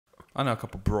I know a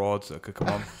couple broads that could come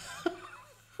on.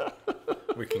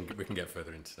 We can get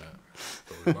further into that,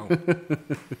 but we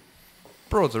won't.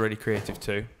 Broads are really creative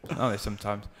too, aren't they?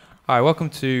 Sometimes. Hi, welcome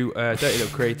to Dirty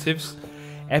Little Creatives,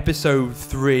 episode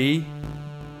 3,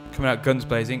 coming out guns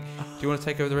blazing. Do you want to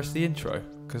take over the rest of the intro?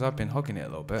 Because I've been hogging it a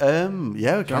little bit.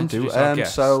 Yeah, we can do.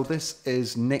 So this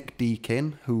is Nick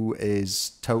Deakin, who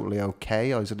is totally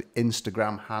okay. He's an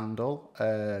Instagram handle,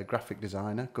 graphic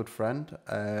designer, good friend.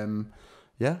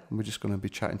 Yeah, and we're just going to be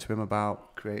chatting to him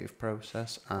about creative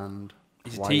process and.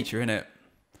 He's a teacher, innit?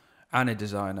 And a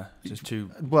designer. Just two.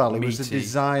 Well, he was a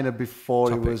designer before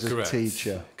topics. He was a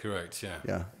teacher. Correct. Yeah.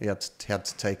 Yeah, he had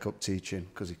to take up teaching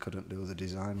because he couldn't do the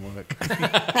design work.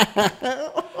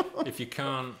 If you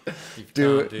can't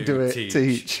do it,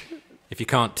 teach. If you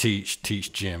can't teach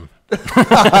gym.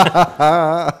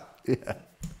 Yeah.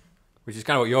 Which is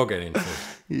kind of what you're getting into.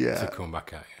 Yeah. To come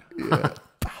back at you. Yeah.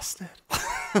 Bastard.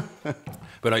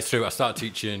 But it's true. I started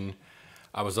teaching.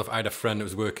 I had a friend that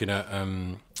was working at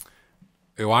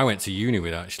who I went to uni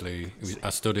with actually. I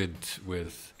studied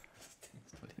with.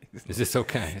 Is this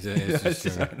okay?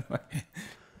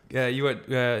 Yeah, you went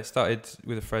started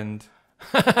with a friend.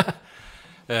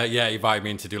 Yeah, he invited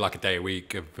me in to do like a day a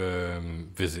week of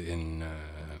visiting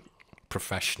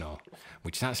professional,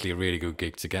 which is actually a really good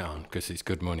gig to get on because it's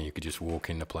good money. You could just walk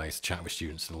in the place, chat with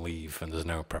students, and leave, and there's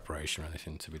no preparation or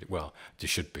anything to be. Well, there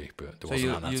should be, but there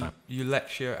wasn't at that time. You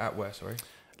lecture at where? Sorry.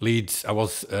 Leeds. I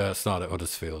was started at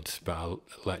Huddersfield, but I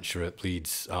lecture at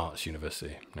Leeds Arts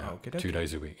University now, 2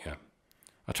 days a week. Yeah,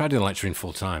 I tried doing lecturing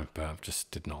full time, but I just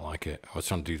did not like it. I was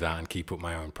trying to do that and keep up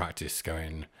my own practice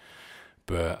going,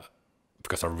 but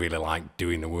because I really like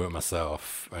doing the work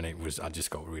myself, and I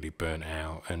just got really burnt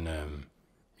out, and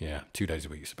yeah, 2 days a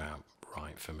week is about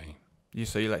right for me.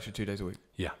 So you lecture 2 days a week?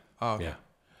 Yeah. Oh, okay. Yeah.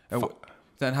 And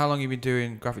then how long have you been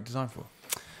doing graphic design for?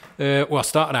 Well, I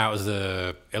started out as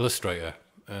an illustrator,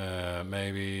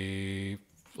 maybe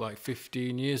like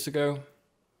 15 years ago,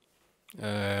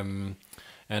 and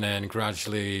then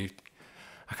gradually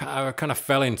I kind of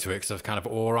fell into it because I was kind of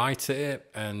all right at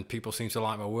it, and people seem to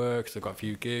like my work. So I got a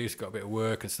few gigs, got a bit of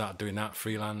work, and started doing that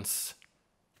freelance.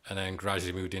 And then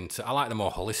gradually moved into. I like the more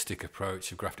holistic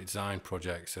approach of graphic design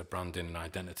projects, of branding and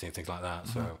identity and things like that.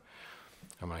 Mm-hmm. So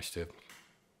I managed to.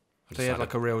 So you had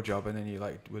like a real job, and then you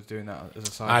was doing that as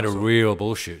a side. I had a real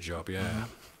bullshit job. Yeah,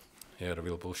 I had a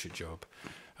real bullshit job.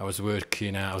 I was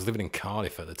living in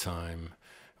Cardiff at the time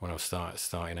when I was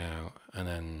starting out, and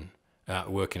then.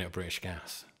 Working at British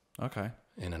Gas. Okay.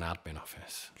 In an admin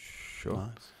office. Sure.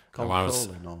 Nice.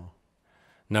 Calling or?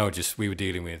 No, just we were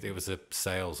dealing with, it was a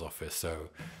sales office, so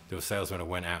there were salesmen who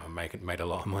went out and made a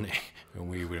lot of money, and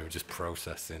we were just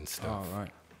processing stuff. Oh, right.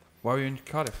 Why were you in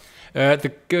Cardiff?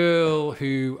 The girl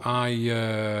who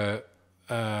I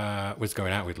was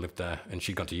going out with lived there, and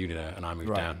she got to uni there, and I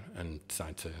moved down and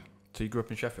decided to... So you grew up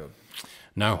in Sheffield?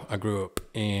 No, I grew up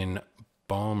in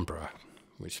Barnborough,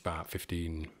 which is about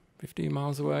 15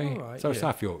 miles away. Oh, right, so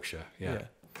South Yorkshire, yeah.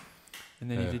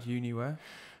 And then you did uni where?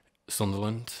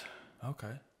 Sunderland.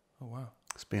 Okay. Oh, wow.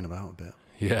 It's been about a bit.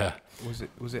 Yeah. Was it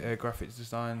a graphics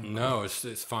design? No,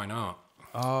 it's fine art.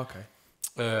 Oh, okay.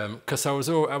 Because I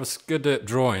was good at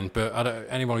drawing, but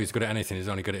anyone who's good at anything is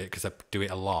only good at it because I do it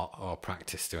a lot or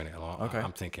practice doing it a lot. Okay.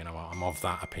 I'm thinking I'm of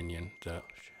that opinion. That,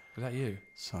 was that you?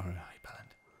 Sorry.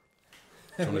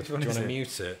 Do you want to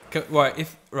mute it?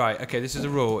 Okay, this is a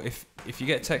rule. If you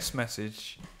get a text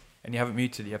message and you haven't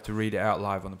muted it, you have to read it out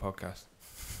live on the podcast.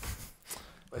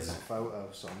 It's a photo,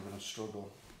 so I'm going to struggle.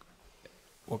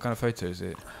 What kind of photo is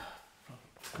it?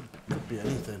 Could be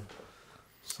anything.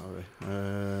 Sorry.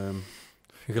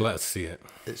 You can let us see it.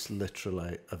 It's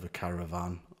literally of a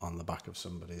caravan on the back of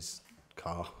somebody's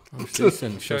car. It's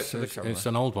decent. Show it to the camera. It's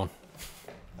an old one.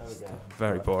 There we go.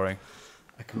 Very boring.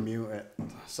 I can mute it.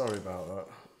 Sorry about that.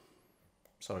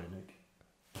 Sorry, Nick.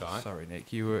 Right. Sorry,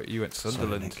 Nick. You went to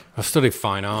Sunderland. Sorry, I studied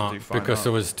fine art because art. I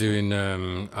was doing.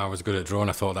 I was good at drawing.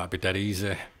 I thought that'd be dead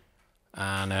easy,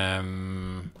 and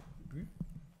Can't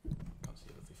see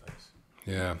your lovely face.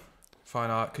 yeah. Fine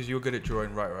art, because you were good at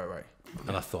drawing. Right.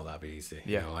 And I thought that'd be easy.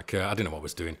 Yeah. You know, like I didn't know what I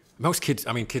was doing. Most kids,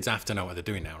 kids have to know what they're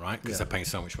doing now, right? Because they're paying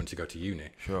so much money to go to uni.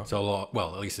 Sure. So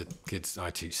at least the kids I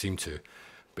teach seem to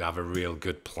have a real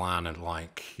good plan and why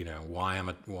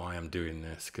I'm doing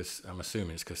this. Because I'm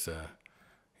assuming it's because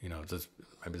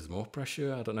there's more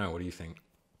pressure. I don't know. What do you think?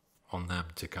 On them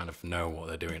to kind of know what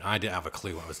they're doing. I didn't have a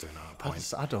clue what I was doing at that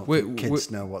point. I don't think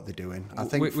kids know what they're doing. I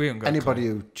think anybody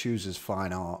who chooses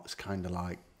fine art is kind of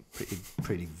like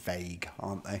pretty vague,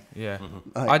 aren't they? Yeah.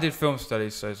 Mm-hmm. I did film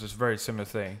studies, so it's a very similar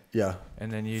thing. Yeah.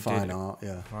 And then you fine did art,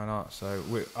 yeah. Fine art. So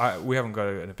we haven't got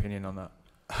an opinion on that.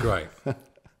 Great.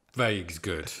 Vague's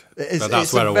good.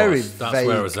 It's a very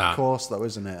vague course, though,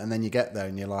 isn't it? And then you get there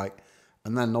and you're like,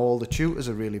 and then all the tutors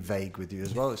are really vague with you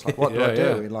as well. It's like, what do I do?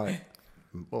 You're like,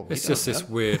 well, it's just this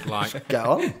weird, like, get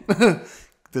on.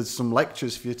 There's some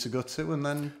lectures for you to go to, and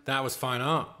then that was fine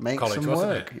art make college, some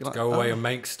wasn't work. it? Like, go away and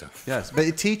make stuff. Yes, but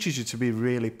it teaches you to be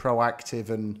really proactive,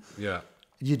 and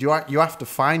you have to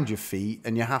find your feet,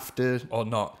 and you have to or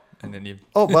not, and then you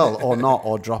or not,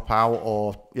 or drop out,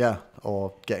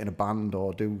 or get in a band,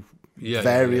 or do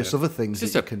various other things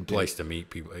it's that just you can do. A place to meet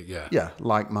people.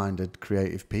 Like-minded,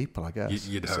 creative people, I guess.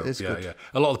 You'd hope, yeah.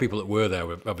 A lot of the people that were there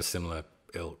were of a similar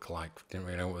ilk, like didn't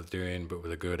really know what they were doing, but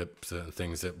were good at certain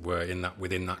things that were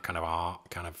within that kind of art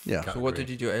kind of. Yeah. So what did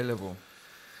you do at A level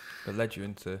that led you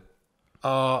into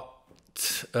art?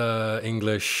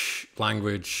 English,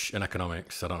 language, and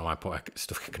economics. I don't know why I put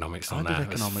stuff economics on there. I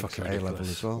did economics at A level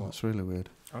as well. That's really weird.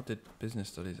 I did business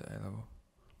studies at A level.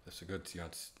 That's a good.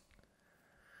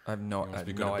 I have no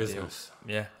idea. Business.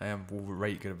 Yeah, I am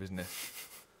really good at business.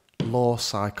 Law,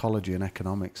 psychology, and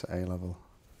economics at A level.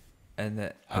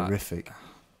 And horrific.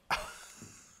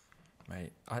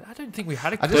 Mate, I don't think we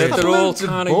had a quiz. They're all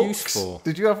kind of useful.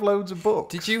 Did you have loads of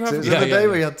books? Did you have? So it was the other day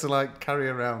we had to like carry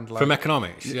around like, from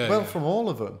economics. Yeah, from all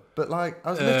of them. But like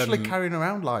I was literally carrying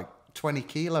around like 20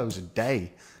 kilos a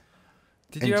day.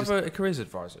 Did you have a careers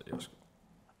advisor at your school?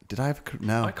 Did I have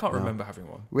no? I can't remember having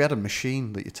one. We had a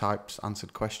machine that you typed,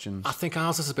 answered questions. I think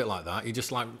ours is a bit like that. You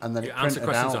just like and then you answered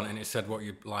questions on it, and it said what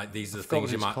you like. These are the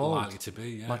things you might likely to be.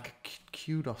 Yeah. Like a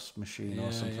kudos machine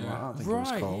or something like that. I think it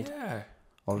was called. Yeah.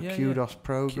 Or a kudos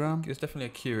program. There's definitely a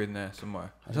Q in there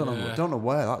somewhere. I don't know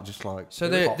where that just like. So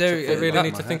they really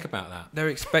need to think about that. They're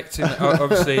expecting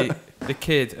obviously the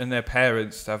kid and their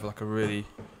parents to have like a really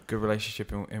good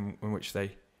relationship in which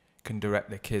they can direct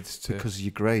their kids to, because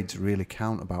your grades really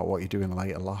count about what you do in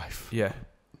later life. Yeah,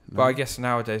 but I guess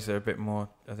nowadays they're a bit more.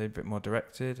 Are they a bit more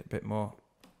directed? A bit more.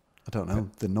 I don't know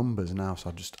the numbers now, so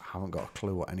I just haven't got a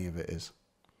clue what any of it is.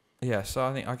 Yeah, so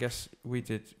I guess we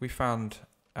found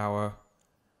our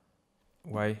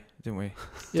way, didn't we?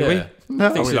 Yeah. Did we? No, I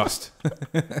think we lost.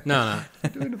 No. I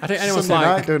think anyone's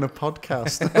like doing a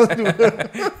podcast.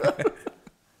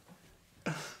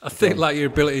 I think like your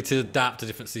ability to adapt to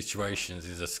different situations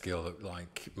is a skill that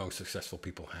like most successful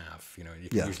people have. You know, you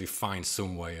can usually find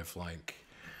some way of like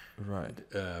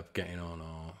getting on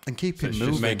and keeping moving,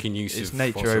 just making use it's of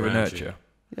nature over nurture.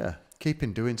 Yeah,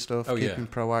 keeping doing stuff, keeping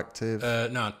proactive.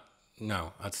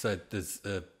 No, I'd say there's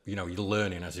you're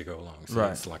learning as you go along. So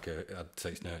it's like I'd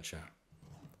say it's nurture.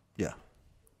 Yeah,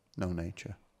 no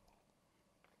nature,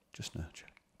 just nurture.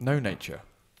 No nature.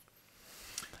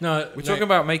 No, we're talking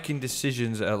about making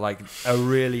decisions that are like a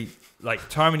really like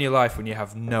time in your life when you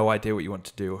have no idea what you want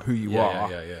to do or who you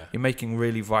are. Yeah. You're making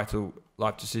really vital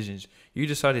life decisions. You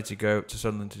decided to go to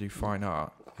Sunderland to do fine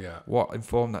art. Yeah. What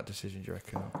informed that decision, do you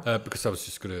reckon? Because I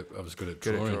was good at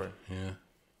drawing. Yeah.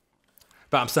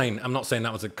 But I'm not saying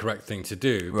that was the correct thing to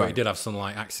do. But it did have some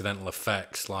like accidental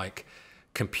effects, like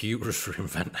computers were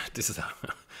invented. This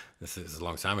is a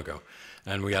long time ago.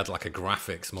 And we had like a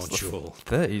graphics module.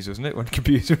 30s, wasn't it, when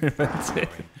computers were invented?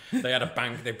 They had a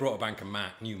bank. They brought a bank of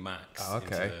new Macs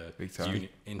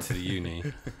into the uni.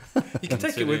 You can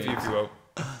take it with you if you want.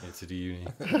 Into the uni.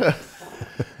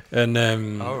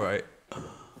 And all right.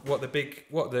 What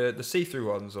the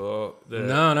see-through ones or the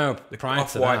no the prior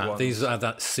to that ones? These are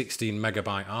that 16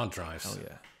 megabyte hard drives. Oh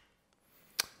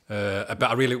yeah. But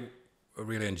I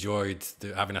really enjoyed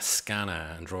having a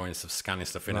scanner and drawing scanning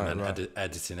stuff in and then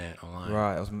editing it online.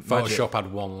 Right, Photoshop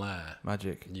had one layer.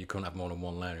 Magic. You couldn't have more than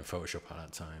one layer in Photoshop at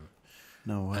that time.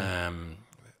 No way.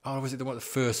 Was it the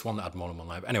first one that had more than one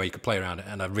layer? But anyway, you could play around it,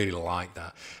 and I really liked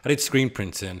that. I did screen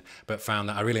printing, but found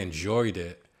that I really enjoyed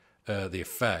it, the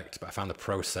effect, but I found the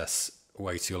process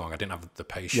way too long. I didn't have the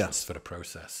patience for the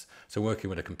process. So working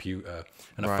with a computer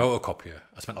and a photocopier,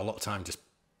 I spent a lot of time just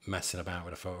messing about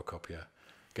with a photocopier,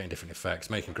 getting different effects,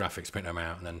 making graphics, printing them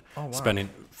out, and then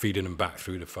feeding them back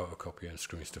through the photocopier and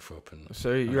screwing stuff up. And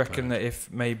so you reckon that if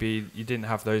maybe you didn't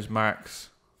have those Macs,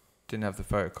 didn't have the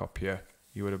photocopier,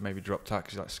 you would have maybe dropped out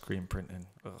because you like screen printing?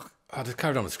 Ugh. I'd have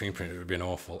carried on with screen printing. It would have been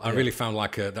awful. I really found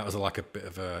that was like a bit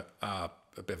of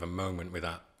a moment with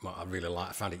that. What I really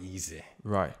liked. I found it easy,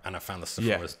 right? And I found the stuff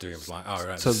I was doing was like, all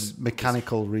right. So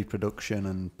mechanical reproduction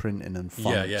and printing and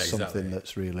font, something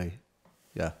that's really,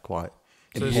 quite.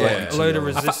 So there's a load of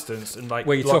resistance and like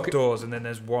block doors, and then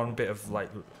there's one bit of like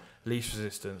least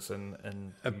resistance and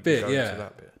a bit,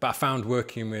 that bit. But I found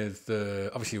working with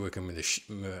obviously working with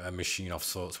a machine of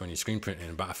sorts when you're screen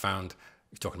printing. But I found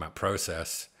you're talking about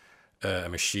process. A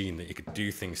machine that you could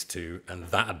do things to, and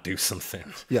that'd do something,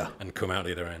 and come out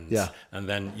the other end. Yeah, and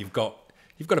then you've got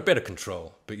you've got a bit of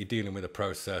control, but you're dealing with a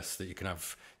process that you can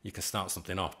start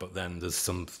something off, but then there's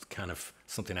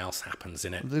something else happens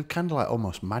in it. They're kind of like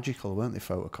almost magical, weren't they,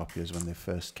 photocopiers when they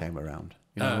first came around?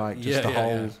 You know, like just the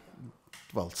whole,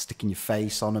 well, sticking your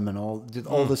face on them and all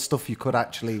the stuff you could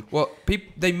actually. Well,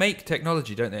 they make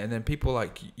technology, don't they? And then people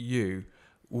like you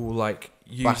will like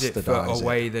use it for a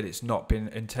way that it's not been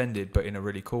intended, but in a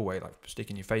really cool way, like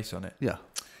sticking your face on it. Yeah.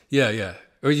 Yeah.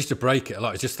 We used to break it a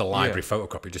lot. It's just the library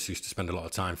photocopy. Just used to spend a lot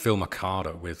of time, fill my card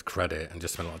up with credit and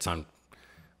just spend a lot of time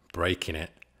breaking it.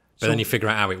 But then you figure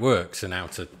out how it works and how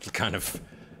to kind of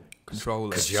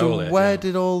control it. So where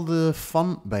did all the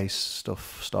font-based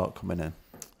stuff start coming in?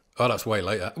 Oh, that's way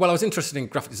later. Well, I was interested in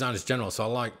graphic design as general, so I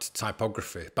liked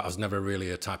typography, but I was never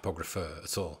really a typographer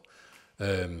at all.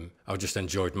 I just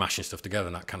enjoyed mashing stuff together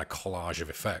and that kind of collage of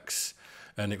effects.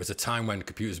 And it was a time when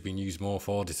computers were being used more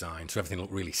for design, so everything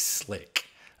looked really slick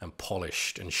and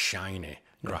polished and shiny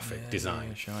graphic design.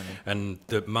 Yeah, shiny. And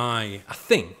I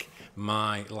think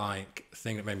my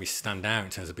thing that made me stand out in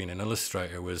terms of being an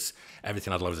illustrator was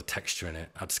everything had loads of texture in it.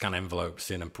 I'd scan envelopes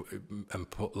in and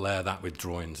layer that with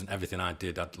drawings, and everything I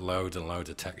did had loads and loads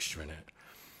of texture in it.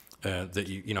 That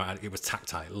it was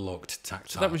tactile. It looked tactile.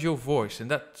 So that was your voice,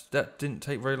 and that didn't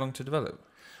take very long to develop.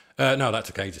 No, that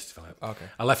took ages to develop. Okay.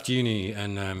 I left uni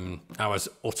and I was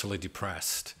utterly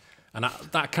depressed. And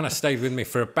that kind of stayed with me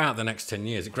for about the next 10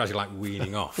 years. It gradually like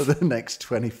weaning off. For the next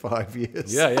 25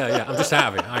 years. Yeah. I'm just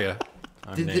out of it. Hiya.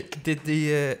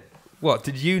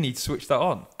 Did uni switch that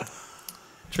on?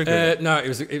 No, it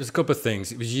was a couple of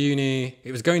things. It was uni.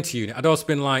 It was going to uni. I'd also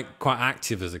been like quite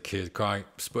active as a kid, quite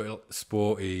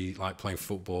sporty, like playing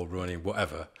football, running,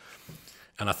 whatever.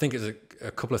 And I think it's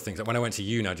a couple of things. Like when I went to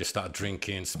uni, I just started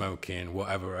drinking, smoking,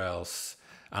 whatever else.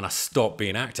 And I stopped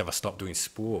being active. I stopped doing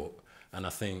sport. And I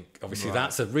think, obviously,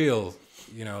 that's a real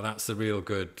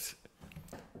good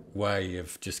way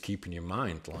of just keeping your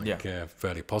mind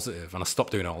fairly positive. And I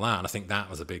stopped doing all that. And I think that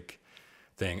was a big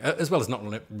thing, as well as not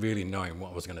really knowing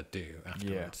what I was going to do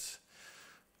afterwards.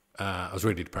 I was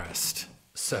really depressed.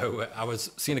 So I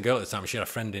was seeing a girl at the time. She had a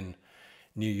friend in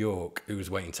New York who was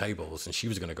waiting tables, and she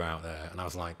was going to go out there. And I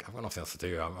was like, I've got nothing else to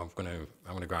do. I'm going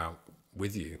to go out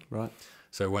with you. Right.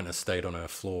 So I went and stayed on her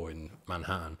floor in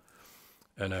Manhattan.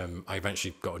 And I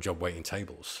eventually got a job waiting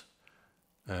tables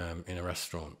in a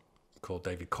restaurant called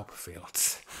David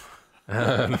Copperfield's.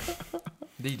 The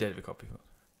David Copperfield.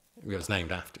 It was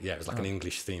named after. Yeah, it was like an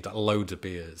English themed, like loads of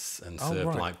beers and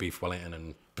served like beef Wellington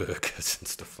and burgers and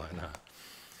stuff like that.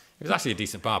 It was actually a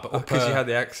decent bar, but because you had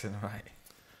the accent, right?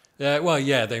 Yeah, well,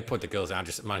 yeah, they put the girls out.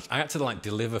 I had to like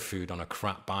deliver food on a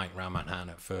crap bike around Manhattan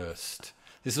at first.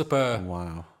 This is Upper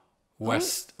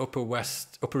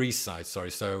East Side,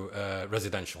 sorry. So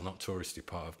residential, not touristy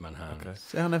part of Manhattan. Okay.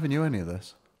 See, I never knew any of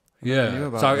this.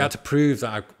 So I had to prove that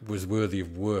I was worthy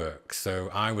of work.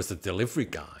 So I was the delivery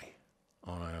guy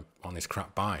on this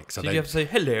crap bike. So did you have to say,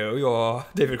 hello, your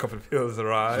David Copperfield's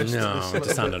arrived? No, I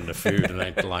just stand under food and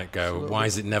they'd like go, why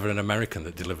is it never an American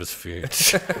that delivers food?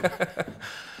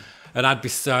 And I'd be...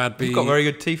 You've got very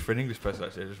good teeth for an English person,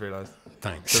 actually, I just realised.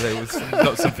 Thanks. So there was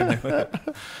not something there.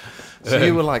 So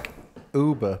you were like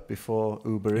Uber before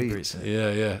Uber Eats.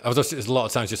 Yeah. I was just, there's a lot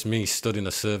of times just me stood in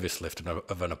the service lift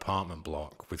of an apartment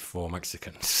block with 4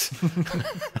 Mexicans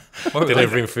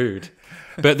delivering food.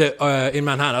 But in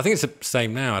Manhattan, I think it's the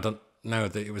same now. I don't know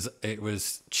that it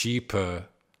was cheaper.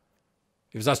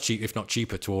 It was as cheap, if not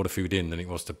cheaper, to order food in than it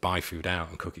was to buy food out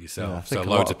and cook it yourself. So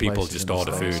loads of people just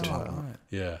order food.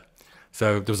 Yeah.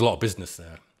 So there was a lot of business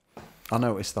there. I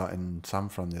noticed that in San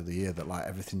Fran the other year, that like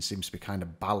everything seems to be kind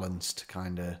of balanced to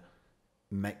kind of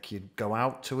make you go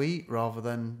out to eat rather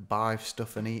than buy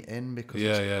stuff and eat in, because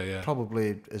it's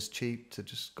probably as cheap to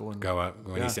just go and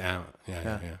eat it out.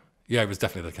 Yeah, it was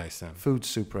definitely the case then. Food's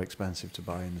super expensive to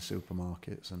buy in the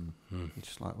supermarkets, and you're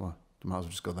just like, well, you might as well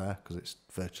just go there because it's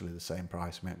virtually the same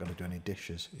price. We ain't got to do any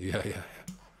dishes.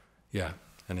 Yeah,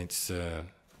 and it's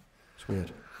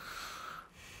weird.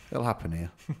 It'll happen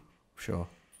here, sure.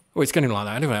 Well, it's getting like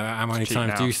that anyway. How many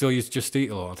times do you still use Just Eat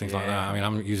a lot and things like that? I mean,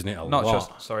 I'm using it a lot. Not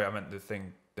just, sorry, I meant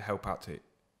the help out to eat.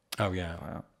 Oh, yeah.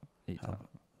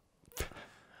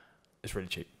 It's really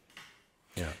cheap.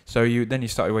 Yeah. So you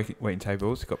started waiting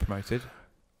tables, got promoted.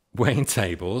 Waiting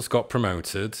tables, got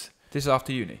promoted. This is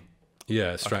after uni?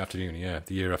 Yeah, straight after uni,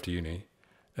 the year after uni.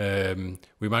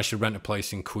 We managed to rent a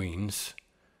place in Queens.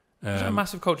 Was it a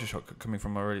massive culture shock coming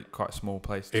from a really quite small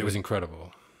place? It was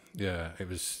incredible. Yeah, it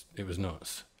was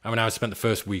nuts. I mean, I spent the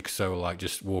first week so like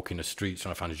just walking the streets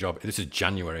trying to find a job. This is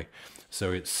January,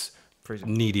 so it's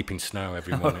knee deep in snow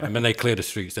every morning. And then they clear the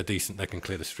streets. They're decent. They can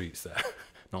clear the streets there.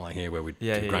 Not like here where we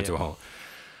grind to a halt.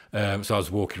 So I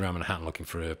was walking around Manhattan looking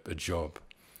for a job.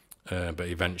 But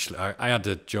eventually, I had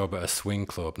a job at a swing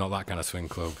club, not that kind of swing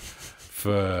club,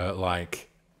 for like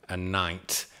a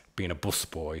night being a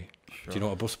busboy. Sure. Do you know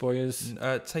what a busboy is?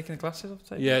 Taking the glasses off?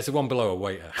 Yeah, it's the one below a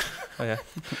waiter. Oh, yeah.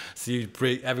 So you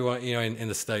bring everyone, you know, in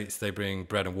the States, they bring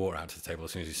bread and water out to the table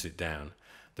as soon as you sit down.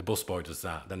 The busboy does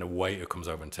that. Then the waiter comes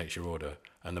over and takes your order,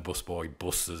 and the busboy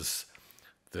busses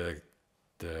the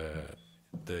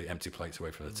empty plates away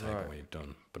from the table when you've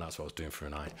done. But that's what I was doing for a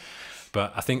night.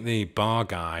 But I think the bar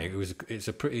guy, it's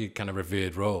a pretty kind of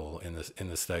revered role in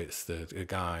the States. The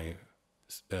guy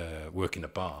working the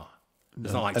bar.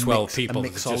 There's not like 12 people. A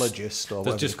mixologist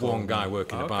there's just one guy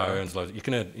working the bar who earns loads.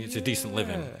 It's a decent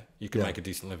living. You can make a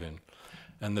decent living.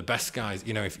 And the best guys,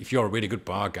 you know, if you're a really good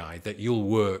bar guy, that you'll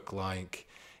work like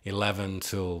 11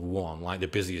 till 1, like the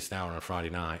busiest hour on a Friday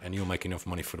night, and you'll make enough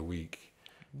money for the week.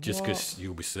 Just because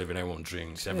you'll be serving everyone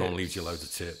drinks, everyone leaves you loads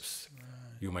of tips.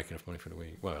 You'll make enough money for the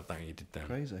week. Well, I think you did then.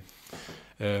 Crazy.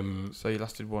 So you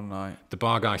lasted one night. The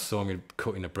bar guy saw me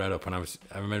cutting the bread up, and I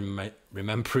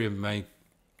remember him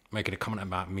making a comment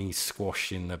about me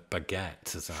squashing the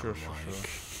baguette. As I'm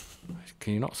like,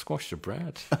 can you not squash the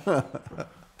bread?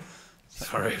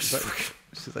 Sorry. Is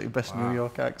that your best New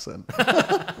York accent?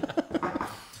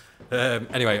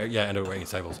 Anyway, yeah, ended up waiting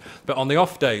tables. But on the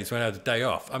off days, when I had a day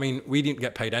off, I mean, we didn't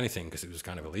get paid anything because it was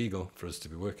kind of illegal for us to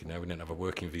be working there. We didn't have a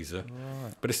working visa.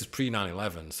 Right. But this is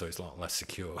pre-9/11, so it's a lot less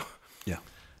secure. Yeah.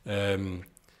 And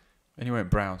you went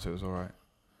brown, so it was all right.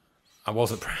 I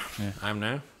wasn't brown. Yeah. I am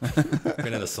now.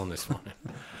 Been in the sun this morning.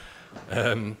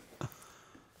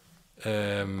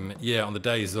 Yeah, on the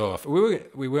days off, we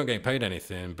weren't getting paid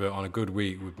anything, but on a good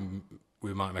week,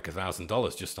 we might make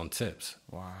 $1,000 just on tips.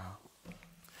 Wow.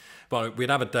 But we'd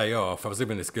have a day off. I was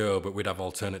living with this girl, but we'd have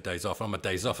alternate days off. On my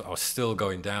days off, I was still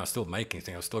going down, still making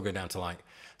things. I was still going down to like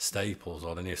Staples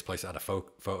or the nearest place that had a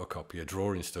photocopier,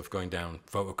 drawing stuff, going down,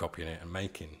 photocopying it and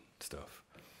making stuff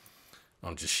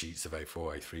on just sheets of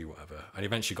A4, A3, whatever. And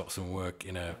eventually got some work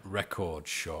in a record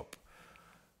shop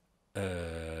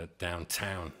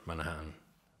downtown Manhattan,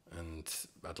 and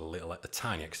had a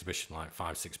tiny exhibition, like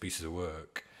 5-6 pieces of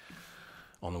work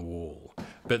on the wall.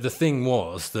 But the thing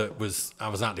was that I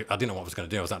didn't know what I was going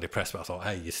to do. I was that depressed, but I thought,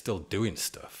 hey, you're still doing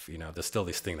stuff. You know, there's still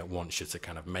this thing that wants you to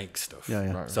kind of make stuff.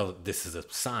 Yeah. Right. So this is a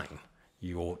sign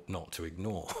you ought not to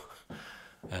ignore.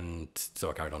 And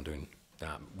so I carried on doing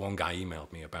that. One guy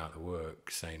emailed me about the work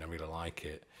saying I really like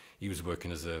it. He was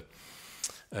working as a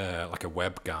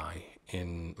web guy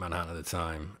in Manhattan at the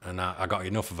time, and I got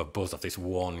enough of a buzz off this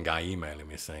one guy emailing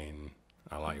me saying,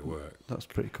 I like your work. That's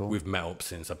pretty cool. We've met up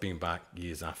since. I've been back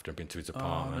years after. I've been to his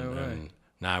apartment, and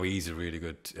now he's a really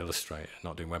good illustrator,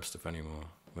 not doing web stuff anymore.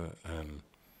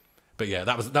 But yeah,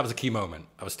 that was a key moment.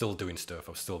 I was still doing stuff.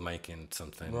 I was still making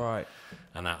something. Right.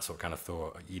 And that's what kind of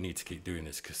thought, you need to keep doing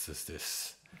this because there's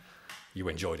this, you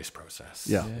enjoy this process.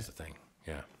 Yeah. Is the thing.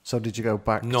 Yeah. So did you go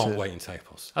back Not waiting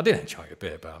tables. I did enjoy it a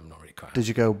bit, but I'm not really quite. Did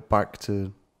you go back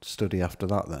to study after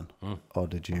that then? Or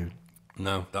did you?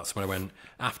 No, that's when I went.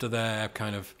 After there,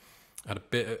 kind of had a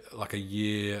bit, like a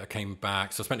year, I came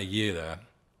back. So I spent a year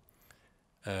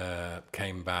there.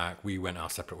 Came back, we went our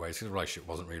separate ways because the relationship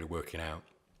wasn't really working out.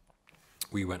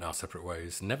 We went our separate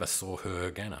ways. Never saw her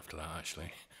again after that,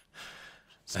 actually.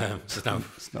 It's not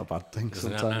a bad thing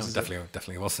sometimes. No,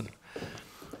 definitely wasn't.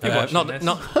 Not Not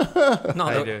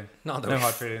no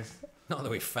hard feelings. Not that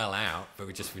we fell out, but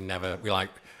we like,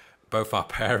 both our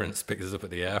parents picked us up at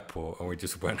the airport and we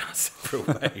just went our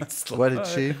separate ways.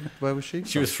 Where was she?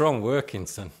 She was from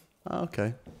Workington. Oh,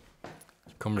 okay.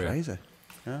 Cumbria. Crazy.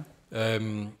 Yeah.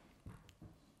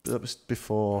 That was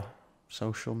before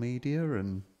social media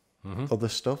and other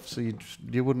stuff, so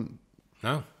you wouldn't.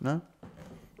 No.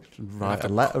 Write a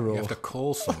letter or you have to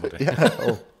call somebody.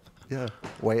 Yeah.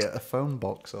 Wait at a phone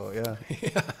box or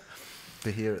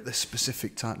be here at this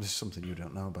specific time. This is something you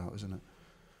don't know about, isn't it?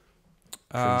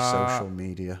 Social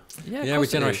media. Yeah, we're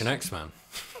Generation X, man.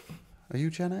 Are you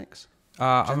Gen X?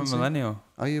 I'm a millennial.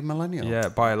 Are you a millennial? Yeah,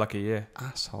 by like a year.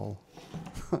 Asshole.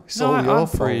 It's all your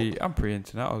fault. I'm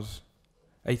pre-internet. I was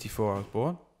 84. I was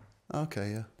born.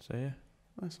 Okay, yeah. So yeah,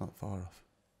 that's not far off.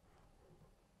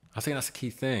 I think that's a key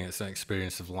thing. It's an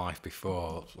experience of life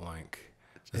before, like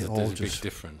there's a big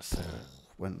difference.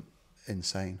 Went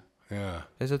insane. Yeah.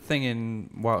 There's a thing in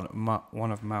one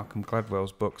of Malcolm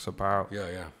Gladwell's books about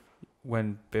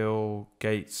when Bill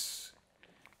Gates,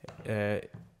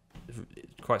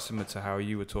 quite similar to how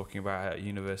you were talking about at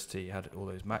university, had all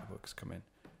those MacBooks come in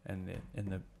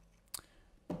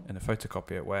the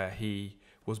photocopier, where he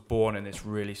was born in this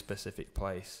really specific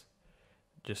place,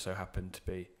 just so happened to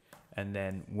be, and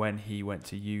then when he went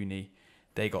to uni,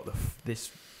 they got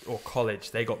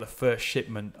college, they got the first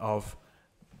shipment of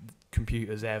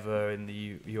computers ever in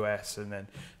the US, and then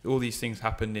all these things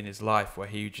happened in his life where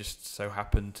he just so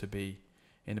happened to be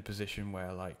in a position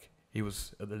where like he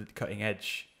was at the cutting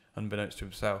edge, unbeknownst to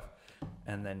himself,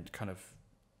 and then kind of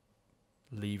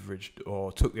leveraged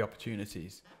or took the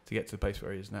opportunities to get to the place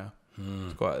where he is now.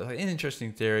 It's quite like an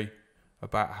interesting theory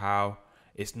about how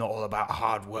it's not all about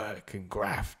hard work and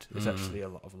graft. There's actually a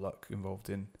lot of luck involved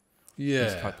in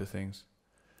these type of things.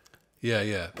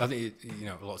 Yeah. I think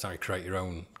a lot of time you create your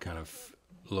own kind of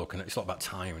look, and it's all about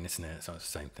timing, isn't it? So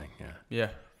it's the same thing. Yeah.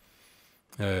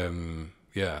 Then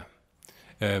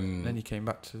you came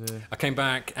back to the... I came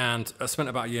back and I spent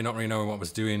about a year not really knowing what I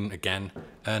was doing again,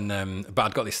 and but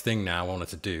I'd got this thing now I wanted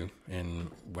to do in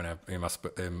my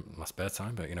spare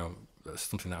time, but that's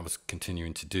something that I was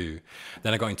continuing to do.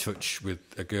 Then I got in touch with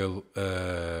a girl,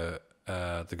 the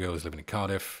girl who's living in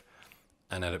Cardiff,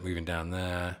 and ended up moving down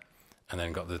there. And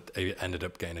then ended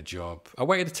up getting a job. I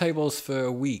waited tables for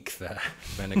a week there.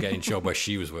 Then getting a job where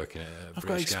she was working at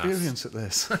British Gas. I've got experience at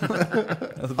this.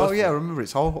 I remember,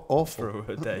 it's all awful.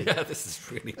 For a day. Yeah, this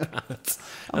is really bad.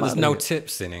 And there's no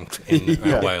tips in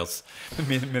Wales.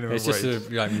 Minimum it's wage. Just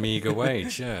a meagre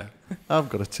wage, yeah. I've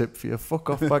got a tip for you. Fuck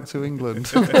off back to England.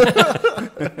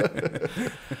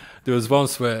 There was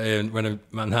once when in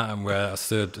Manhattan where I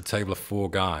served a table of 4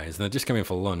 guys, and they just came in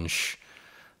for lunch.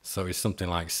 So it's something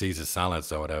like Caesar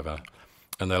salads or whatever.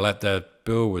 And their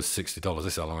bill was $60.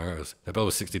 This is how long ago it was. Their bill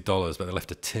was $60, but they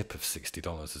left a tip of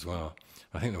 $60 as well.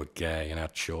 I think they were gay and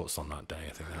had shorts on that day.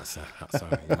 I think that's how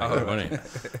you make money.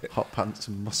 Hot pants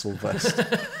and muscle vest.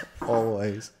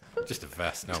 Always. Just a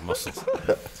vest, no muscles.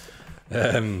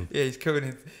 He's coming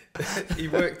in. He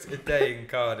worked a day in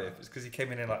Cardiff. It's because he came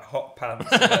in like hot pants.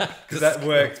 Because that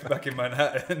worked back in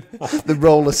Manhattan. The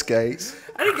roller skates.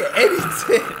 I didn't get any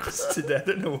tips today. I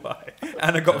don't know why.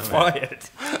 And I got fired.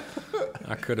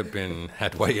 I could have been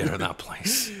head waiter at that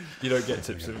place. You don't get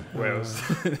tips in Wales.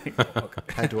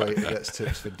 Head waiter gets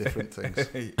tips for different things.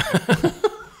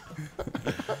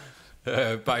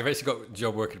 But I eventually got a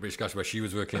job working at British Gas where she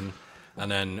was working,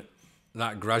 and then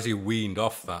that gradually weaned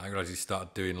off that. I gradually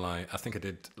started doing I think I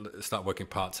did start working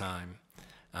part-time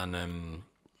and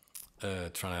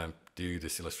trying to do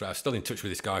this illustration. I was still in touch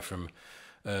with this guy from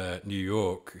New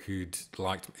York who'd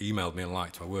emailed me and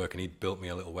liked my work, and he'd built me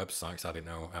a little website because I didn't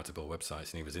know how to build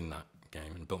websites, and he was in that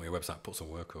game and built me a website, put some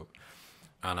work up.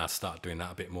 And I started doing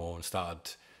that a bit more and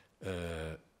started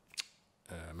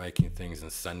making things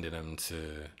and sending them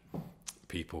to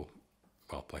people,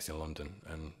 place in London,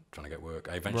 and trying to get work.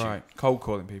 I eventually cold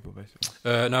calling people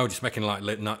basically. No, just making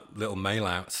little mail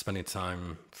outs, spending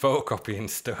time photocopying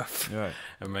stuff,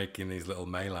 and making these little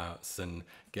mail outs and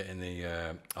getting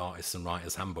the artists and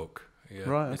writers handbook.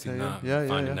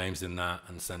 Finding names in that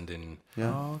and sending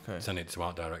it to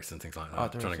art directors and things like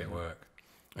that, trying to get work,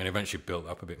 and eventually built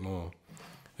up a bit more.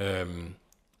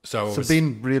 So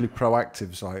being really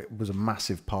proactive was a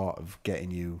massive part of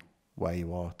getting you where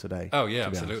you are today. Oh yeah,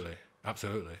 absolutely.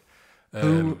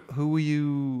 Who were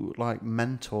you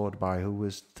mentored by? Who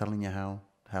was telling you how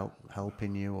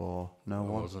helping you, or no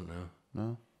one? I wasn't.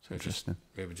 No. It's interesting.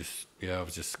 I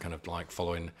was just kind of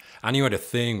following. I knew I had a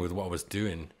thing with what I was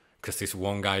doing because this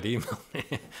one guy had emailed me,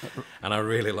 and I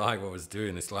really liked what I was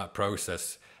doing. This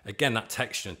process. Again, that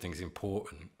texture and thing is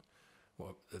important.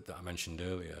 That I mentioned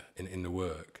earlier in the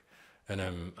work, and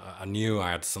I knew I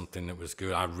had something that was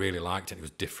good. I really liked it. It was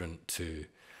different to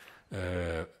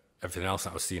everything else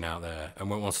that I was seeing out there. And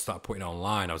once I started putting it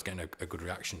online, I was getting a good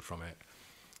reaction from it.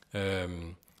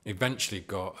 Eventually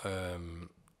got an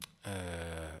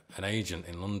agent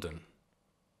in London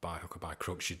by hook or by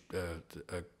crook.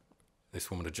 This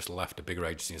woman had just left a bigger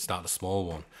agency and started a small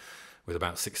one with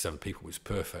about 6-7 people, which was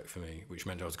perfect for me, which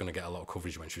meant I was going to get a lot of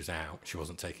coverage when she was out. She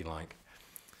wasn't taking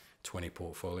 20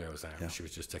 portfolios out. Yeah. She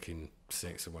was just taking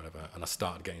 6 or whatever. And I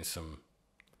started getting some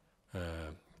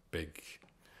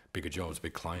bigger jobs,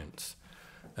 big clients.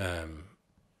 But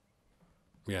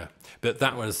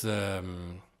that was,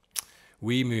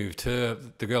 we moved her,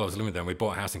 the girl I was living with then, we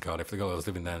bought a house in Cardiff. The girl I was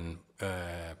living then,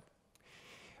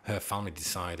 her family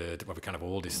decided, we kind of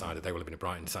all decided, they were living in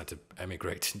Brighton, decided to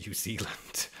emigrate to New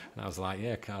Zealand. And I was like,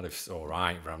 yeah, Cardiff's all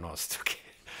right, but I'm not stuck here.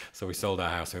 So we sold our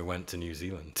house and we went to New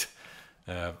Zealand.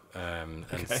 And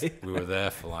we were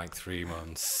there for 3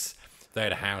 months. They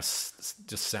had a house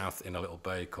just south in a little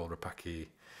bay called Rapaki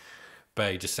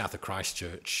Bay, just south of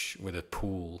Christchurch, with a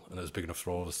pool, and it was big enough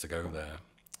for all of us to go there,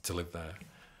 to live there.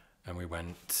 And we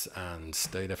went and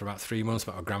stayed there for about 3 months,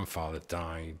 but our grandfather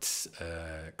died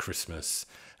Christmas,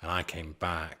 and I came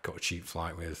back, got a cheap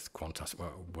flight with Qantas,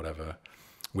 whatever,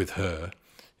 with her,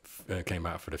 came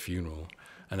back for the funeral,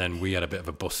 And then we had a bit of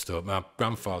a bust up. My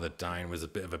grandfather dying was a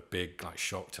bit of a big like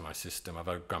shock to my system. I've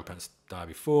had grandparents die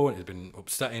before, and it's been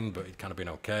upsetting, but it'd kind of been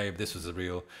okay. But this was a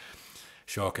real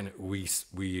shock, and we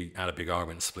had a big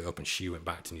argument, split up, and she went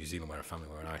back to New Zealand where her family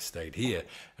were, and I stayed here.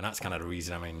 And that's kind of the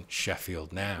reason I'm in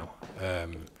Sheffield now.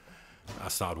 I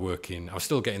started working. I was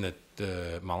still getting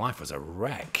my life was a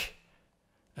wreck,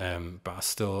 but I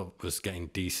still was getting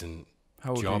decent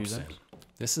jobs in.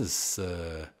 This is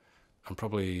I'm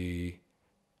probably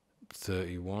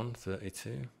 31,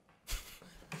 32.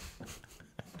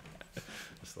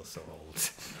 I'm still so old.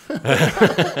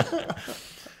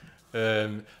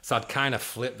 So I'd kind of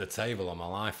flipped the table on my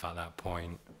life at that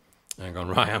point and gone,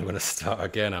 right, I'm going to start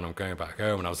again, and I'm going back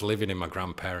home. And I was living in my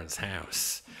grandparents'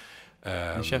 house.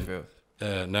 In Sheffield?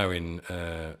 No, in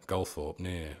Goldthorpe,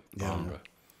 near Farnborough.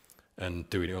 And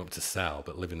doing it up to sell,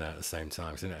 but living there at the same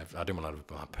time. Cause I didn't want to live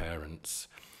with my parents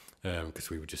because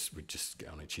we'd just get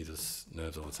on each other's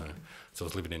nerves all the time. So I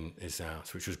was living in his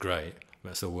house, which was great,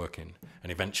 but still working.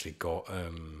 And eventually got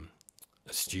a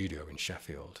studio in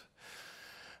Sheffield.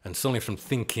 And suddenly, from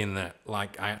thinking that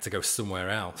like I had to go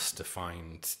somewhere else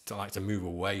to move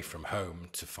away from home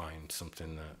to find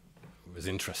something that was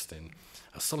interesting,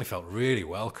 I suddenly felt really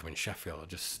welcome in Sheffield.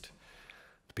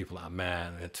 The people that I met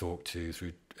and I talked to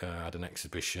through had an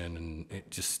exhibition, and it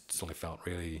just suddenly felt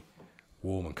really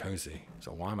warm and cozy.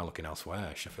 So why am I looking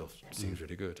elsewhere? Sheffield seems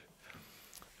really good.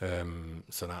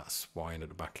 So that's why I ended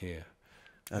up back here.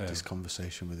 I had this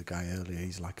conversation with a guy earlier.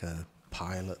 He's like a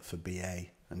pilot for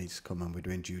BA, and he's come and we're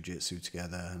doing jiu-jitsu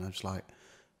together. And I was like,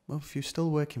 well, if you're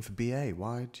still working for BA,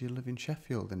 why do you live in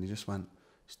Sheffield? And he just went,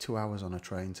 it's 2 hours on a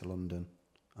train to London.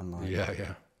 And like,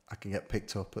 yeah. I can get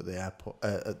picked up at the airport,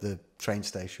 at the train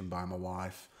station by my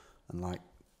wife, and like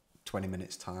 20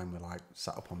 minutes time, we're like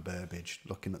sat up on Burbage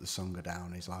looking at the sun go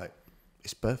down. He's like,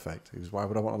 it's perfect. He goes, why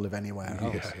would I want to live anywhere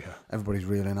else? Yeah. Everybody's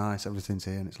really nice, everything's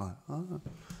here, and it's like, oh,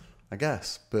 I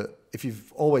guess. But if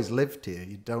you've always lived here,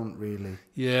 you don't really.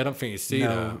 Yeah, I don't think you see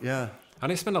that. Yeah. I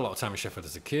didn't spend a lot of time in Sheffield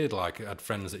as a kid. Like, I had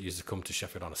friends that used to come to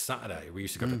Sheffield on a Saturday. We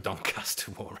used to go to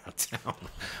Doncaster, walk around town.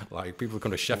 Like, people would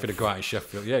come to Sheffield and go out in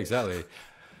Sheffield. Yeah, exactly.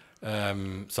 So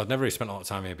I'd never really spent a lot of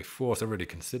time here before, so I really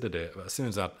considered it. But as soon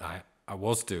as I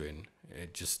was doing,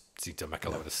 it just seemed to make a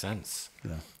lot of sense.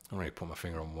 Yeah. I don't really put my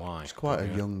finger on why. It's quite a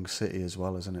young city as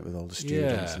well, isn't it, with all the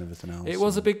students and everything else.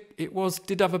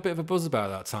 Did have a bit of a buzz about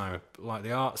that time. Like,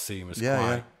 the art scene was quite...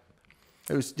 Yeah.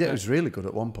 It was really good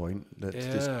at one point.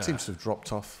 It seems to have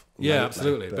dropped off. Yeah, lately,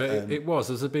 absolutely. But it was.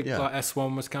 There's a big, yeah. like,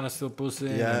 S1 was kind of still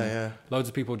buzzing. Yeah. Loads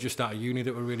of people just out of uni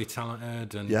that were really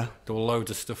talented, and there were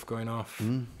loads of stuff going off.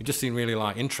 It just seemed really,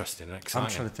 like, interesting and exciting.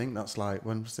 I'm trying to think, that's like,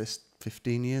 when was this,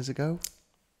 15 years ago?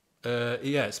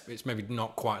 It's maybe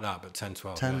not quite that, but 10,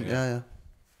 12. 10, yeah.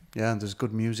 Yeah, and there's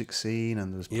good music scene,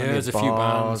 and there's plenty there's of a few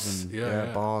bars, bands.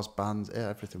 and bars, bands,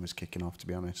 everything was kicking off, to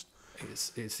be honest.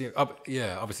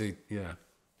 Obviously,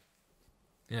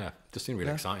 just seemed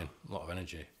really exciting. A lot of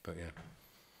energy, but yeah.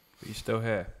 But you're still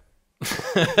here.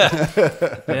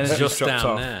 Just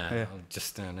down there. Yeah.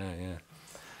 Just down there, yeah.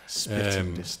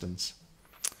 Spitting distance.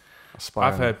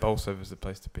 I've heard Bolsover's the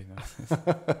place to be now.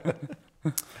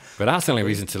 But that's the only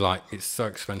reason to like. It's so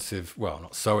expensive. Well,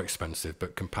 not so expensive,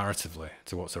 but comparatively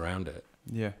to what's around it.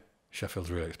 Yeah. Sheffield's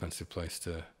a really expensive place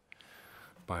to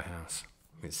buy a house,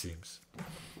 it seems.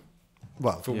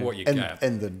 Well, for what you get.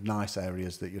 In the nice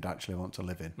areas that you'd actually want to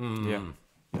live in.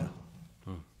 Yeah.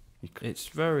 It's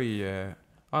very...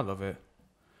 I love it.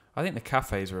 I think the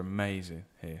cafes are amazing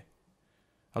here.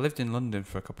 I lived in London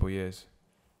for a couple of years,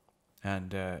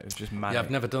 and it was just manic. Yeah,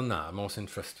 I've never done that. I'm most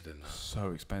interested in that.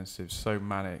 So expensive, so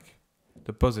manic.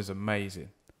 The buzz is amazing.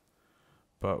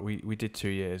 But we did 2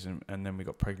 years, and then we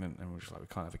got pregnant, and we were just like, we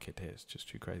can't have a kid here. It's just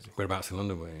too crazy. Whereabouts in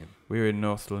London were you? We were in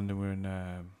North London. We were in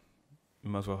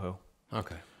Muswell Hill.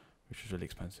 Okay. Which was really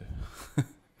expensive.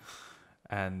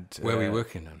 And where were you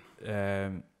working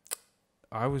then?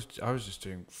 I was just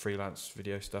doing freelance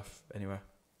video stuff anywhere,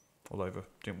 all over,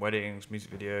 doing weddings,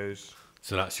 music videos.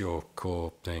 So that's your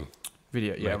core thing.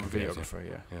 Video, yeah, I'm a videographer.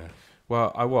 Yeah.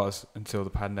 Well, I was until the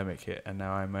pandemic hit, and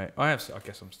now I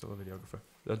guess I'm still a videographer.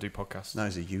 I do podcasts. Now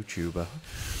he's a YouTuber.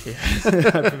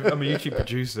 Yeah, I'm a YouTube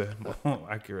producer. More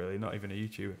accurately, not even a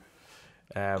YouTuber.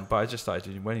 But I just started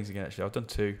doing weddings again. Actually, I've done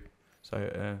 2,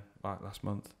 so like last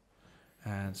month,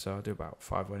 and so I do about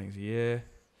 5 weddings a year.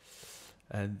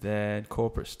 And then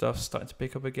corporate stuff starting to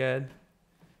pick up again.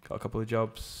 Got a couple of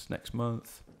jobs next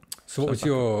month. So what was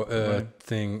your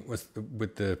thing with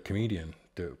the comedian?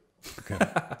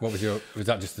 What was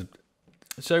that just a...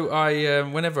 So I,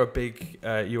 whenever a big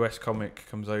US comic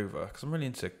comes over, because I'm really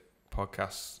into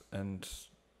podcasts and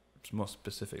more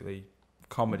specifically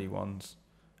comedy ones,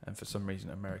 and for some reason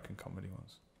American comedy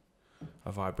ones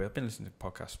I vibe with. I've been listening to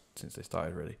podcasts since they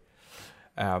started, really.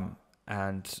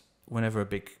 And whenever a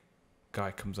big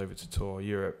guy comes over to tour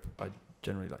Europe, I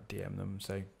generally like DM them and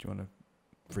say, do you want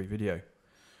a free video?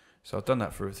 So I've done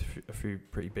that for a few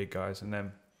pretty big guys, and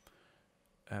then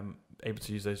able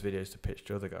to use those videos to pitch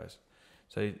to other guys.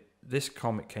 So this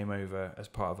comic came over as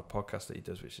part of a podcast that he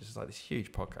does, which is like this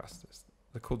huge podcast.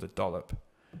 They're called The Dollop,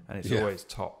 and it's always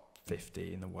top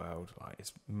 50 in the world. Like,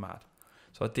 it's mad.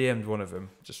 So I DM'd one of them,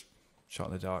 just shot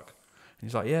in the dark, and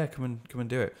he's like, "Yeah, come and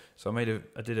do it." So I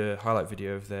did a highlight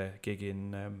video of their gig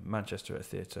in Manchester at a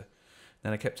theatre.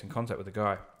 Then I kept in contact with the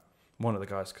guy, one of the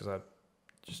guys, because I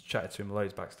just chatted to him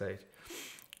loads backstage,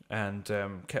 and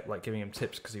kept like giving him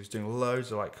tips because he was doing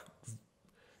loads of like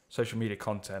social media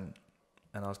content,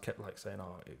 and I was kept like saying,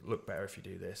 "Oh, it look better if you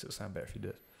do this. It'll sound better if you do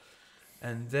it."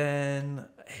 And then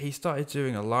he started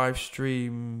doing a live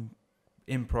stream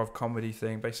improv comedy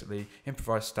thing, basically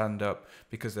improvised stand-up,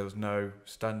 because there was no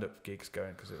stand-up gigs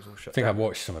going because it was all shut down. I think I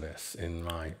watched some of this in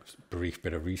my brief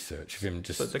bit of research of him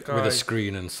just with a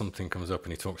screen and something comes up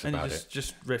and he talks about it.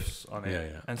 Just riffs on it.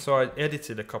 Yeah. And so I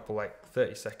edited a couple like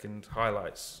 30-second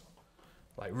highlights,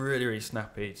 like really, really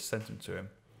snappy, sent them to him.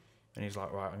 And he's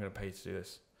like, right, I'm going to pay you to do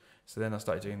this. So then I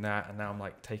started doing that, and now I'm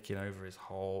like taking over his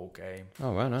whole game.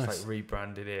 Oh, wow, nice. It's like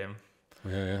rebranded him.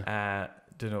 Yeah.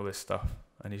 Doing all this stuff.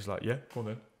 And he's like, yeah, go on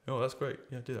then. Oh, that's great.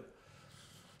 Yeah, do that.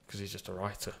 Because he's just a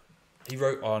writer. He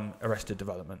wrote on Arrested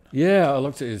Development. Yeah, I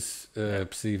looked at his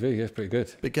CV. Yeah, it's pretty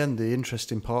good. But again, the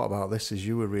interesting part about this is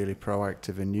you were really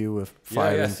proactive, and you were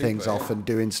firing things off and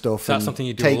doing stuff. So that's something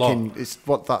you do a lot. It's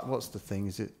what's the thing?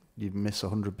 Is it you miss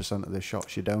 100% of the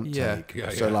shots you don't take?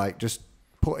 Yeah, so like just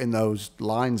putting those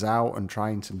lines out and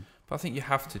trying to. But I think you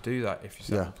have to do that if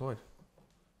you're self-employed.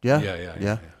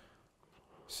 Yeah.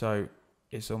 So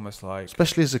it's almost like,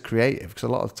 especially as a creative, because a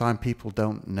lot of the time people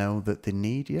don't know that they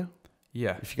need you.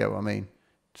 Yeah. If you get what I mean.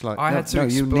 It's like,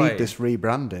 you need this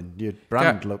rebranding. Your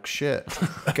brand looks shit.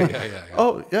 Yeah.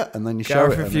 Oh, yeah. And then you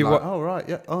show it and they're like, oh, right.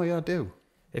 Yeah. Oh, yeah, I do.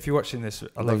 If you're watching this,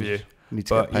 I love you. Need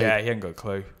to get paid. Yeah, he ain't got a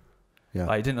clue. Yeah.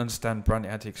 Like, he didn't understand branding.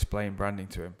 I had to explain branding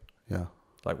to him. Yeah.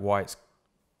 Like, why it's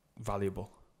valuable.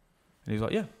 And he was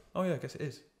like, yeah. Oh, yeah, I guess it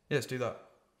is. Yeah, let's do that.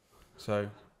 So,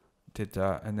 did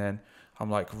that. And then I'm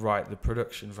like, right, the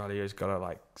production value has got to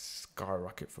like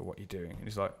skyrocket for what you're doing. And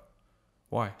he's like,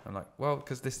 why? I'm like, well,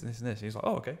 because this and this and this. And he's like,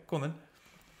 oh, okay, go on then.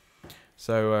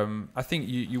 So I think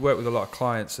you work with a lot of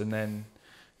clients, and then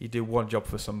you do one job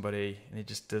for somebody and it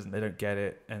just doesn't, they don't get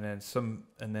it. And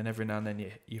then every now and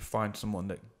then you find someone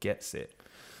that gets it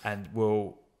and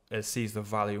will sees the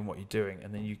value in what you're doing,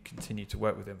 and then you continue to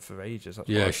work with them for ages.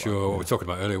 That's sure. What we were talking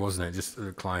about earlier, wasn't it? Just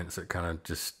the clients that kind of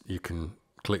just, you can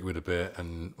click with a bit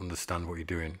and understand what you're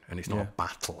doing, and it's not a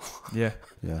battle. Yeah.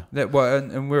 Well,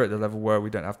 and we're at the level where we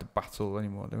don't have to battle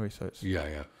anymore, do we? So it's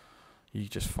you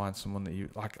just find someone that you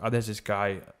like. There's this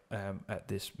guy at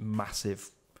this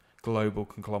massive global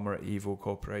conglomerate evil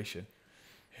corporation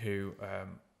who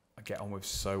I get on with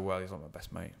so well. He's like my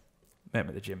best mate. Met him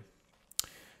at the gym,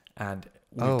 and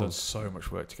we've done so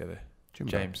much work together.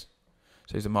 James.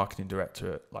 So he's a marketing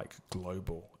director at like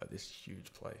global at this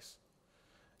huge place.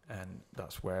 And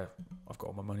that's where I've got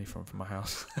all my money from my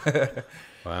house.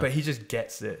 Wow. But he just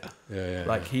gets it.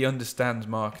 Yeah. He understands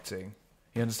marketing.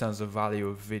 He understands the value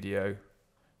of video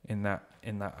in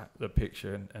the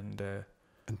picture, and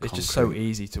it's just so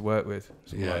easy to work with.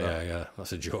 Yeah.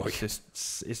 That's a joy.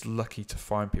 It's lucky to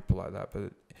find people like that.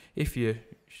 But if you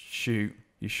shoot,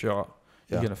 you shot,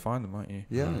 you're gonna find them, aren't you?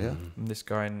 Yeah. And this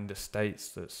guy in the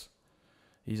States,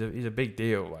 he's a big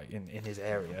deal, like in his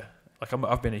area. Like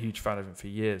I've been a huge fan of him for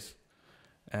years,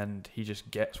 and he just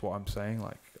gets what I'm saying.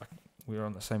 Like we're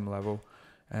on the same level,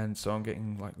 and so I'm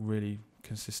getting like really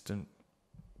consistent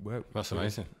work. That's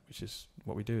amazing. Which is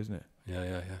what we do, isn't it?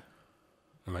 Yeah.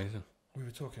 Amazing. We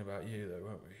were talking about you though,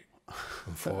 weren't we?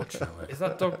 Unfortunately. Is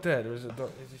that dog dead, or is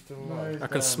he still alive? I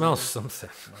can smell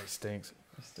something. No, he stinks.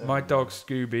 My dog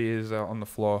Scooby is on the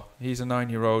floor. He's a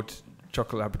 9-year-old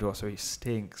chocolate Labrador, so he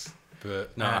stinks.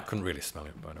 But no, I couldn't really smell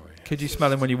him, by the way. Could you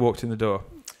smell him when you walked in the door?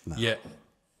 No. Yeah.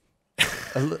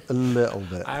 A little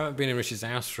bit. I haven't been in Richard's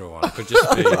house for a while. It could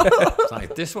just be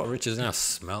like, this is what Richard's house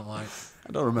smelled like.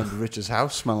 I don't remember Richard's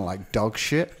house smelling like dog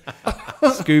shit.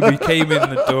 Scooby came in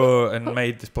the door and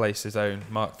made this place his own,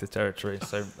 marked the territory.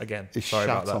 So again, he sorry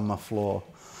about that. on my floor.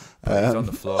 He's on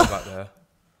the floor back there.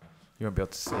 You won't be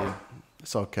able to see him.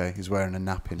 It's okay. He's wearing a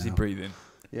nappy now. Is he breathing?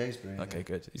 Yeah, he's breathing. Okay,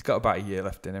 good. He's got about a year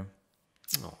left in him.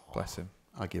 Oh, bless him.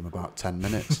 I give him about 10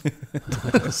 minutes.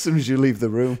 As soon as you leave the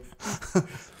room.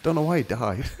 Don't know why he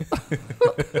died.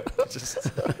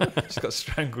 just got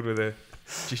strangled with a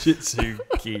jiu-jitsu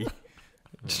gi.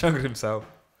 Strangled himself.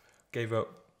 Gave up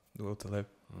the will to live.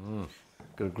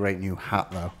 Got a great new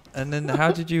hat though. And then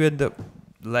how did you end up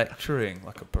lecturing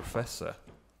like a professor?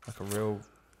 Like a real...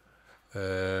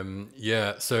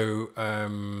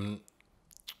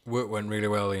 Work went really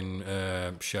well in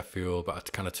Sheffield, but I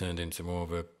kind of turned into more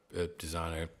of a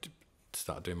designer,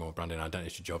 started doing more branding and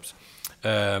identity jobs.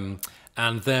 And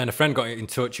then a friend got in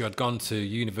touch who I'd gone to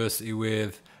university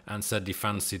with and said he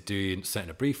fancied setting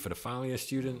a brief for the final year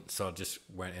student. So I just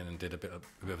went in and did a bit of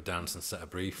a dance and set a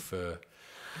brief for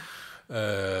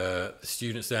the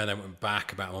students there, and then went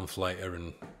back about a month later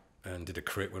and did a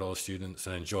crit with all the students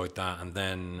and enjoyed that. And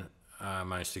then I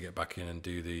managed to get back in and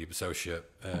do the associate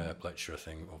lecturer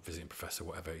thing, or visiting professor,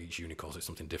 whatever each uni calls it,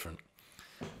 something different.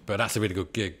 But that's a really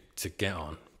good gig to get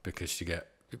on, because you get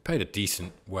paid a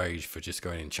decent wage for just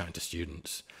going in and chatting to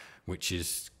students, which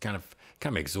is kind of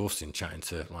exhausting, chatting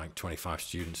to like 25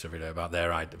 students every day about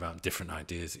about different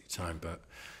ideas each time. But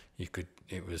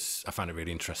I found it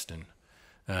really interesting.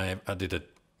 I did it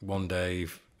 1 day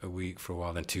a week for a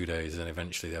while, then 2 days, and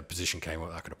eventually a position came up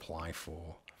that I could apply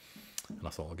for. And I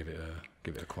thought I'll give it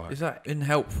a quack. Is that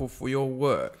unhelpful for your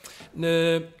work?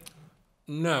 No,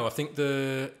 I think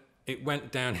it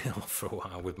went downhill for a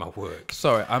while with my work.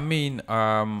 Sorry, I mean,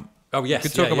 oh yes, we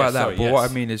could talk about that. Sorry, but yes. what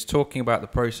I mean is talking about the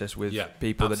process with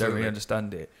people that don't really absolutely.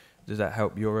 understand it. Does that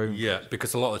help your own? Yeah,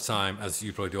 because a lot of the time, as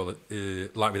you probably do,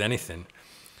 like with anything,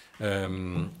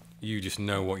 you just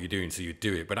know what you're doing, so you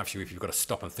do it. But actually, if you've got to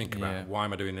stop and think about why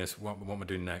am I doing this, what am I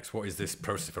doing next, what is this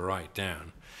process if I write it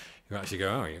down, you actually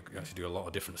go, you actually do a lot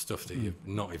of different stuff that you're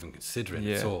not even considering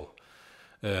at all,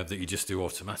 that you just do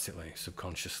automatically,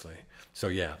 subconsciously. So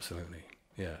yeah, absolutely.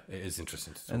 Yeah, it is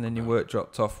interesting to talk And then about. your work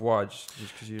dropped off. Why? Just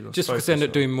because you lost Just because focus, I ended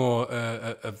up or- doing more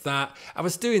of that. I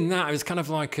was doing that. It was kind of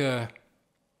like I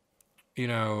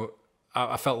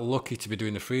felt lucky to be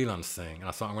doing the freelance thing, and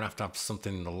I thought I'm going to have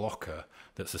something in the locker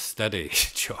that's a steady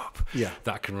job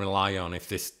that I can rely on if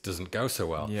this doesn't go so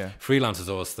well. Yeah. Freelance is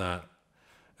always that,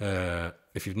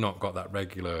 if you've not got that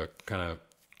regular kind of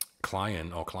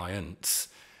client or clients,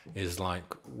 is like,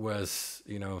 where's,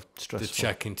 Stressful. the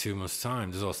check in 2 months'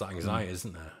 time? There's always that anxiety,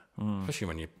 isn't there? Especially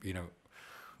when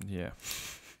Yeah.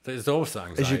 there's always that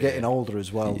anxiety. As you're getting older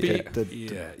as well,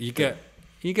 you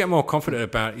get more confident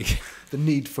about the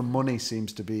need for money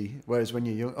seems to be. Whereas when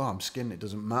you're young, I'm skinned, it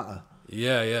doesn't matter.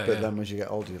 But then as you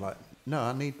get older, you're like, no,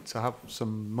 I need to have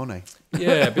some money.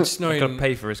 Yeah, but just knowing... Got to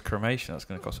pay for his cremation. That's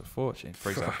going to cost a fortune,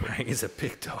 for example. He's a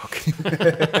big dog.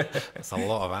 That's a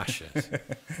lot of ashes.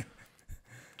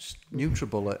 Just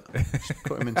NutriBullet. Just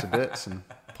cut him into bits and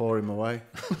pour him away.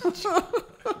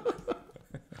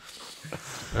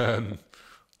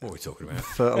 What are we talking about?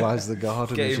 Fertilise the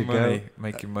garden as you Getting money, go.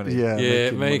 making money.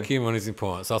 Yeah, making money is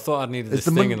important. So I thought I'd needed this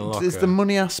the thing in the locker. Is the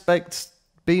money aspect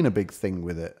been a big thing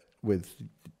with it? With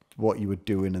what you were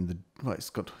doing and it's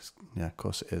got... Yeah, of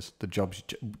course it is. The jobs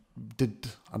you did...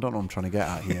 I don't know what I'm trying to get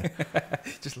at here.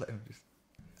 Just let him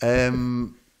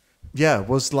just...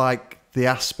 was like the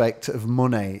aspect of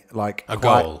money like a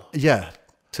goal. Yeah,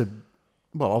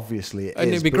 well, obviously it and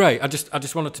is. it'd be great. I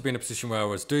just wanted to be in a position where I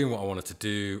was doing what I wanted to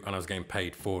do and I was getting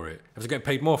paid for it. If I was getting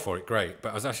paid more for it, great. But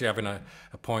I was actually having a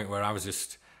point where I was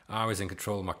in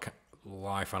control of my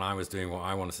life and I was doing what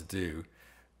I wanted to do.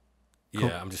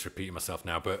 Yeah, I'm just repeating myself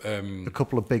now, but a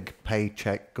couple of big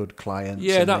paycheck, good clients.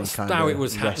 Yeah, and that's then how it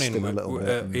was happening a little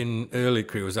bit. in early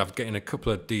career. Was I was getting a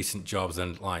couple of decent jobs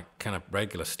and like kind of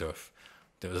regular stuff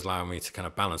that was allowing me to kind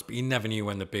of balance. But you never knew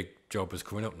when the big job was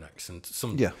coming up next, and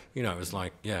it was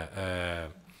like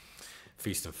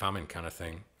feast and famine kind of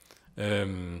thing.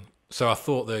 So I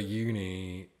thought the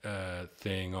uni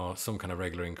thing or some kind of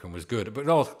regular income was good, but it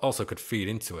also could feed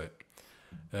into it.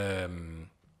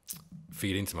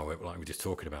 Feed into my work, like we were just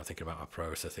talking about, thinking about my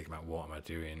process, thinking about what am I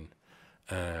doing,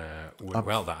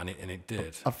 and it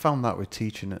did. I've found that with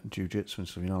teaching at jiu-jitsu and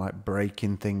stuff, like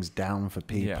breaking things down for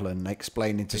people and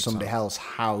explaining to somebody else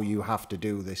how you have to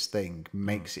do this thing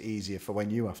makes it easier for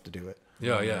when you have to do it.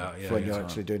 Yeah. When you're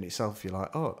actually doing it yourself, you're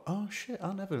like, oh shit,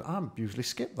 I usually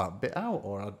skip that bit out,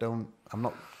 or I'm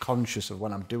not conscious of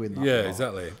when I'm doing that. Yeah,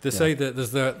 exactly. They say that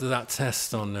there's that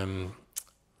test on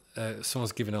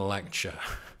someone's giving a lecture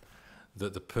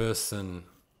that the person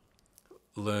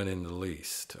learning the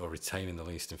least or retaining the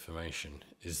least information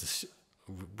is this.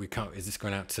 Is this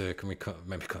going out to? Can we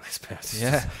maybe cut this bit?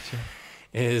 Yeah. Sure.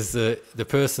 Is the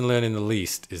person learning the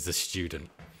least is the student.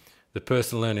 The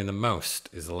person learning the most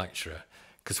is the lecturer.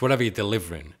 Because whatever you're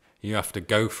delivering, you have to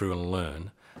go through and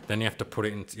learn. Then you have to put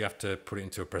it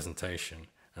into a presentation,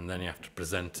 and then you have to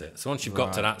present it. So once you've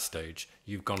got to that stage,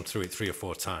 you've gone through it 3 or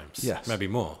 4 times, maybe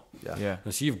more. Yeah.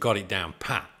 And so you've got it down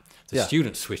pat. The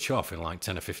students switch off in like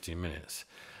 10 or 15 minutes.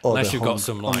 Or unless you've got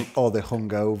some like... Or they're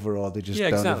hungover, or they just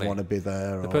don't want to be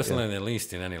there. The person learning the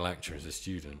least in any lecture is a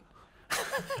student.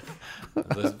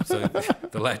 So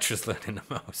the lecturer's learning the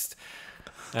most.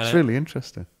 It's really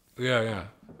interesting. Yeah.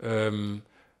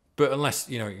 But unless,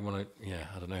 you want to,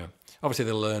 I don't know. Obviously,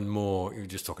 they learn more. You're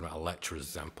just talking about a lecturer's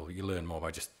example. You learn more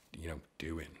by just,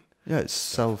 doing. Yeah, it's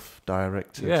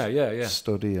self-directed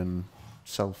study and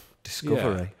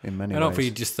self-discovery in many ways. And hopefully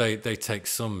they take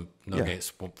some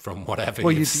nuggets from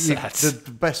whatever you've said.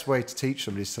 The best way to teach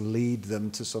somebody is to lead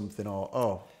them to something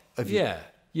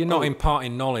You're not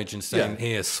imparting knowledge and saying,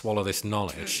 here, swallow this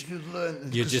knowledge.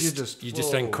 You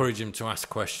just encourage them to ask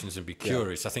questions and be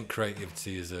curious. I think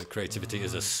creativity is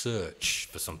a search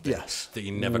for something that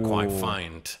you never quite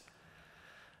find.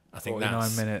 I think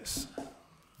 49 minutes.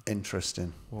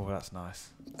 Interesting. Oh, that's nice.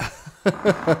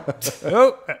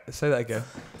 Say that again.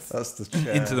 That's the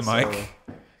chair. Into the mic.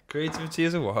 Creativity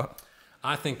is a what?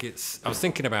 I was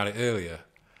thinking about it earlier.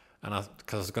 And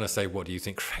because I was going to say, what do you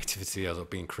think creativity is, or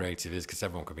being creative is? Because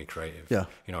everyone can be creative. Yeah.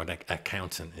 An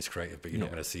accountant is creative, but you're not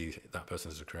going to see that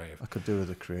person as a creative. I could do with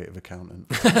a creative accountant.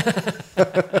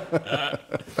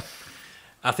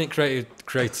 I think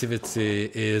creativity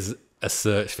is a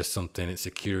search for something. It's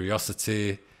a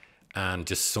curiosity, and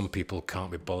just some people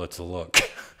can't be bothered to look.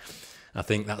 I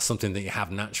think that's something that you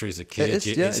have naturally as a kid.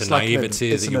 It's a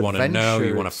naivety that you want to know,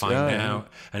 you want to find out.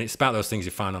 And it's about those things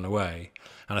you find on the way.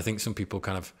 And I think some people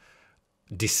kind of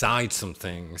decide some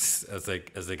things as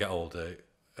they get older.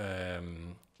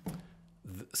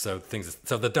 So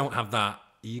they don't have that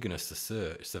eagerness to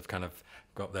search. They've kind of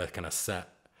got their kind of set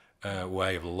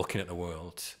way of looking at the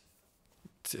world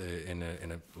in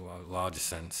a larger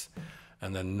sense.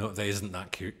 And then there isn't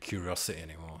that curiosity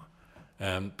anymore.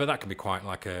 But that can be quite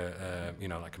like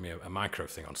that can be a micro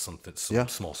thing on some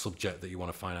small subject that you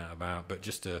want to find out about. But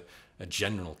just a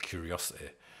general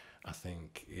curiosity, I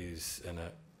think, is in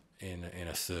a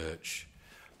search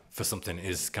for something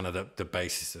is kind of the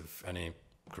basis of any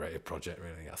creative project,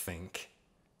 really, I think,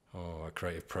 or a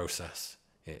creative process.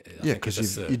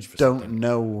 Because you don't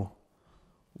know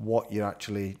what you're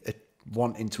actually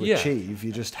wanting to achieve.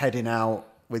 You're just heading out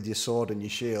with your sword and your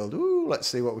shield. Ooh, let's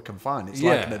see what we can find. It's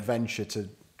like an adventure to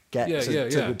get to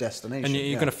the destination. And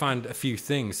you're going to find a few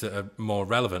things that are more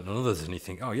relevant than others, and you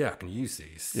think, oh yeah, I can use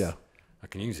these. Yeah. I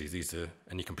can use these.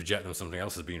 And you can project them on something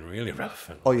else as being really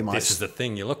relevant. Or you might. This is the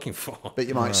thing you're looking for. But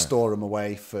you might store them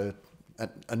away for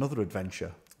another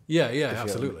adventure. Yeah,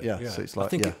 absolutely. Yeah, so it's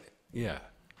like, I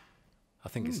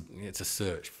think it's a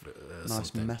search for nice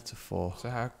something. Metaphor. So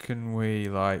how can we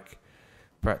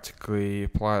practically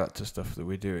apply that to stuff that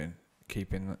we're doing,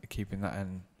 keeping that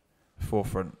in the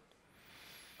forefront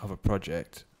of a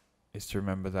project, is to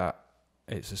remember that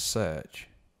it's a search.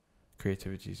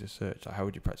 Creativity is a search. How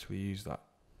would you practically use that?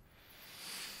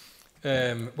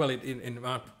 Well, it's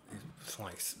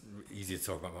easy to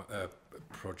talk about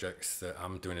projects that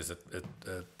I'm doing as a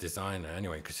designer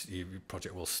anyway, because your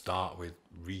project will start with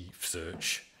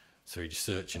research. So you're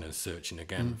searching and searching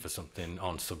again for something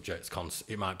on subjects.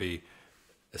 It might be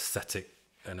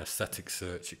an aesthetic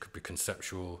search. It could be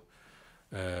conceptual,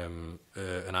 an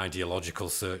ideological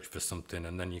search for something,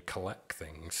 and then you collect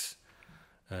things.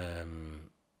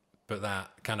 But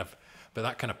that kind of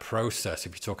process,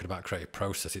 if you're talking about creative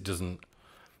process, it doesn't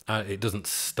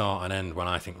start and end when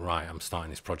I think, right, I'm starting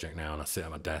this project now, and I sit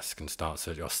at my desk and start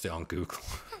searching, or sit on Google,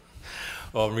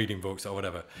 or reading books or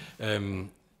whatever.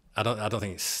 I don't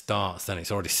think it starts then.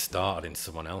 It's already started in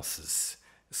somewhere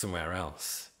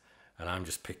else, and I'm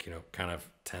just picking up kind of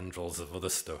tendrils of other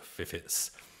stuff. If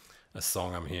it's a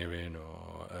song I'm hearing,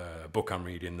 or a book I'm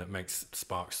reading that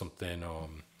sparks something, or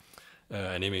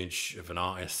an image of an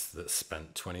artist that's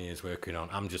spent 20 years working on.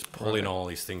 I'm just pulling all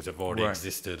these things that have already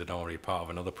existed and already part of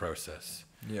another process.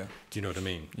 Yeah. Do you know what I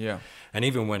mean? Yeah. And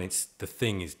even when the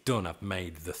thing is done, I've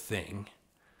made the thing,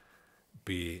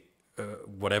 be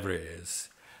whatever it is,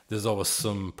 there's always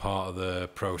some part of the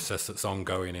process that's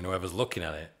ongoing in whoever's looking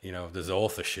at it. There's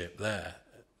authorship there.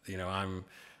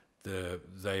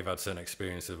 They've had certain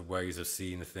experience of ways of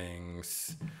seeing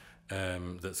things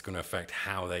that's going to affect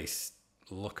how they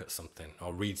look at something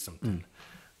or read something.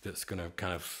 That's going to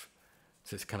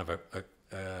it's kind of a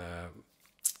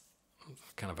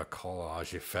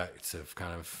collage effect of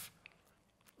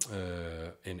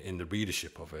in the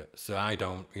readership of it. So I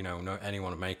don't,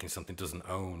 anyone making something doesn't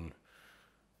own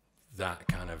that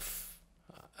kind of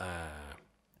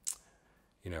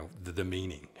the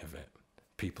meaning of it.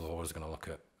 People are always going to look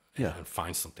at it and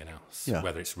find something else,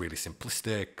 whether it's really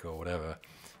simplistic or whatever.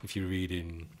 If you're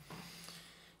reading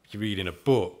a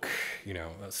book, you know,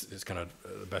 it's kind of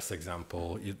the best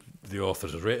example. The author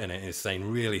has written it is saying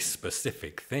really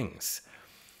specific things,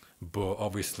 but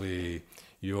obviously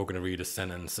you're going to read a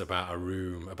sentence about a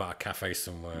room, about a cafe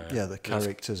somewhere. Yeah, the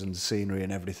characters and the scenery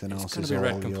and everything else. It's going to be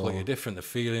read completely different. The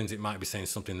feelings, it might be saying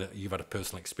something that you've had a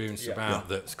personal experience about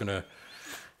that's going to,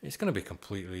 it's going to be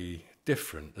completely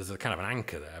different. There's a kind of an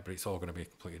anchor there, but it's all going to be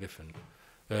completely different.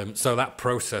 So that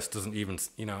process doesn't even,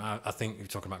 you know, I think you're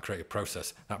talking about creative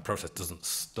process, that process doesn't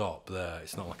stop there.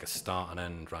 It's not like a start and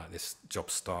end, right? This job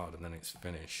started and then it's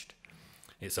finished.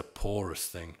 It's a porous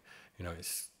thing, you know,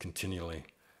 it's continually,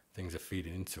 things are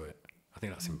feeding into it. I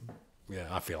think that's,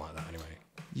 I feel like that anyway.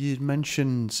 You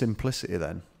mentioned simplicity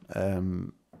then,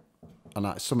 and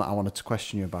that's something I wanted to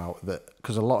question you about, that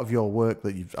because a lot of your work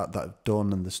that you've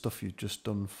done and the stuff you've just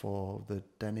done for the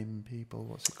denim people,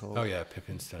 what's it called? Oh yeah,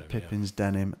 Pippin's denim. Pippin's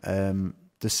denim.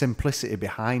 The simplicity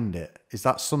behind it, is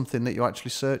that something that you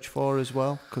actually search for as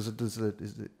well? Because there's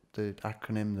the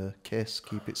acronym, the KISS,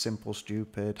 keep it simple,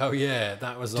 stupid. Oh yeah,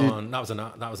 that was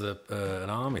an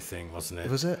army thing, wasn't it?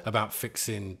 Was it about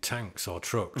fixing tanks or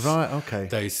trucks? Right. Okay.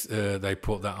 They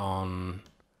put that on.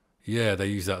 Yeah, they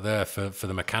use that there for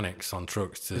the mechanics on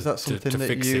trucks to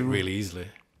fix it really easily.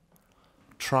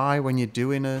 Try when you're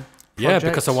doing a project? Yeah,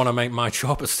 because I want to make my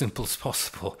job as simple as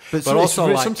possible. But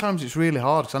also, sometimes it's really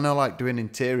hard, because I know, like, doing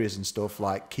interiors and stuff,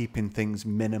 like keeping things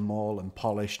minimal and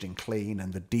polished and clean,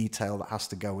 and the detail that has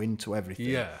to go into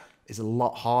everything is a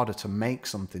lot harder to make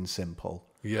something simple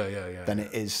than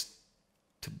it is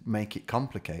to make it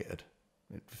complicated,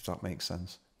 if that makes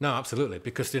sense. No, absolutely,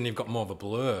 because then you've got more of a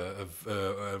blur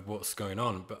of what's going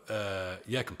on. But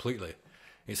yeah, completely.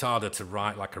 It's harder to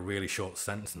write like a really short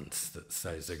sentence that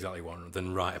says exactly what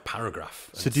than write a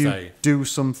paragraph. So do you do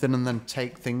something and then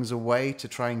take things away to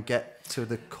try and get to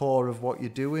the core of what you're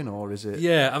doing, or is it?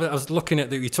 Yeah, I was looking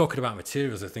at you're talking about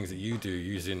materials, the things that you do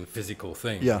using physical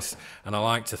things. Yes. And I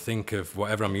like to think of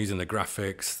whatever I'm using, the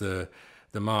graphics,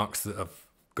 the marks that I've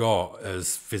got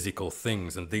as physical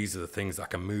things, and these are the things I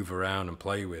can move around and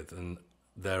play with, and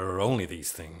there are only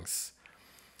these things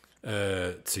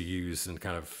to use and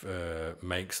kind of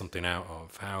make something out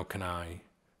of. How can I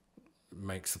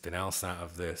make something else out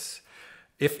of this?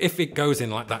 If it goes in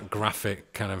like that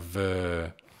graphic kind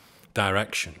of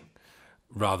direction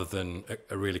rather than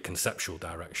a really conceptual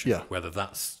direction, whether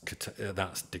that's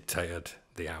dictated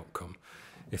the outcome.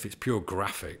 If it's pure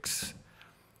graphics,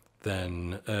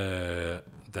 then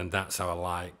that's how I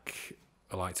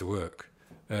like to work.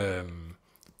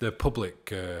 The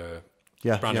public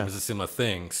branding was a similar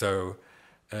thing. So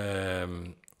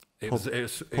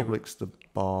Public's the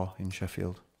bar in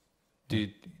Sheffield. Do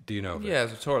you know of it? Yeah,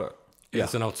 it's a toilet.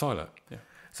 It's an old toilet. Yeah.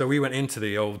 So we went into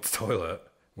the old toilet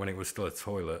when it was still a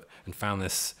toilet and found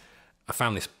this. I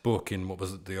found this book in what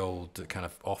was the old kind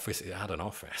of office. It had an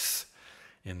office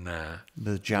in there.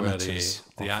 The janitor's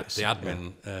the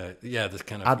admin. The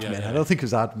kind of admin. Yeah. I don't think it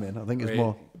was admin. I think it's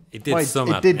more. It did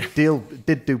some. It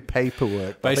did do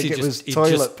paperwork. Basically, I think it was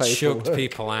toilet paperwork. Chucked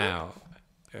people out.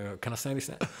 Can I say this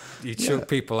now? You chuck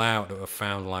people out that were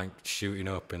found like shooting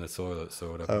up in the toilets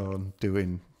or whatever. Oh, and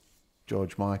doing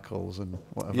George Michael's and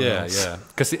whatever. Yeah.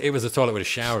 Because it was a toilet with a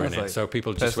shower in it, so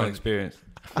people just went. Experience.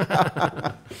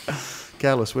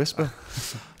 Careless whisper.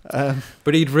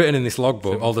 But he'd written in this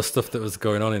logbook all the stuff that was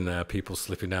going on in there, people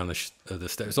slipping down the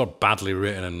steps. It's all badly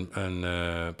written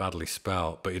and badly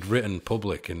spelt, but he'd written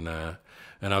public in there,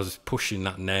 and I was pushing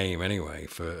that name anyway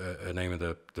for a name of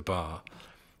the bar,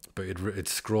 but it'd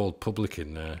scrawled public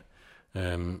in there.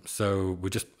 So I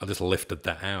just lifted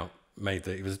that out,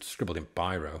 it was scribbled in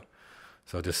biro,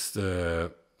 so I just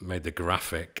made the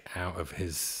graphic out of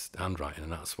his handwriting,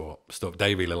 and that's what stuck.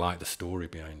 They really liked the story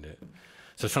behind it.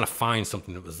 So I was trying to find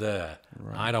something that was there.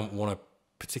 Right. I don't want to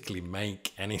particularly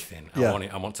make anything. I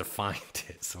want to find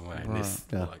it somewhere. Right.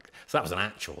 So that was an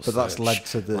actual But search, that's led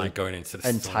to the going into the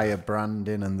entire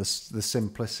branding and the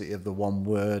simplicity of the one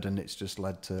word, and it's just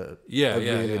led to a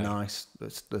really nice,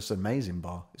 this amazing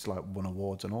bar. It's like won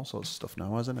awards and all sorts of stuff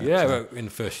now, hasn't it? Yeah, well, in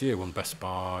the first year, won best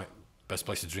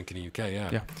place to drink in the UK,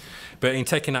 yeah. But in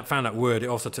found that word, it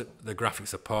also took the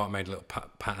graphics apart, made little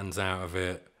patterns out of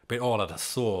it. But it all had a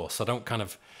source. I don't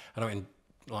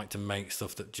like to make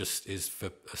stuff that just is for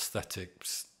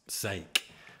aesthetics' sake.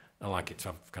 I like it to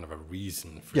have kind of a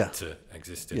reason for it to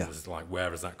exist. There's like, where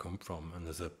does that come from? And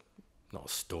there's not a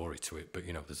story to it, but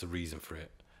there's a reason for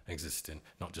it existing,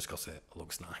 not just because it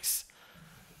looks nice.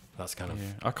 That's kind of.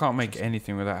 I can't make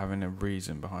anything without having a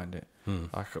reason behind it.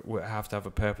 I have to have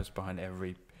a purpose behind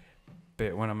every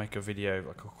bit. When I make a video,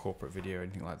 like a corporate video or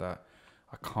anything like that,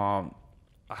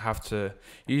 I have to.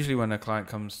 Usually, when a client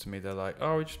comes to me, they're like,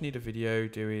 "Oh, we just need a video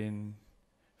doing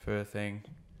for a thing."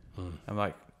 I'm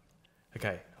like,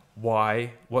 okay,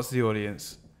 why? What's the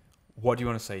audience? What do you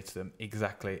want to say to them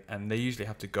exactly? And they usually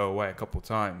have to go away a couple of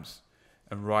times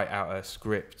and write out a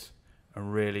script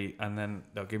and then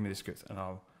they'll give me the script and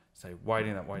I'll say, why are you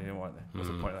doing that? Why are you doing that? What's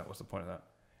the point of that? What's the point of that?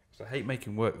 So I hate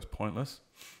making work that's pointless.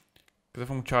 Because if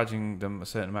I'm charging them a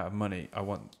certain amount of money, I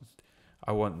want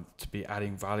to be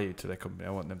adding value to their company.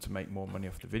 I want them to make more money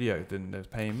off the video than they're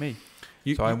paying me.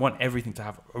 I want everything to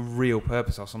have a real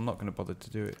purpose, else I'm not going to bother to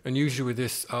do it. And usually with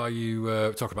this, are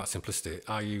you talk about simplicity?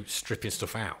 Are you stripping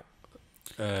stuff out?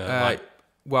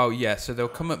 Well, yeah. So they'll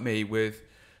come at me with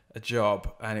a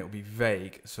job, and it will be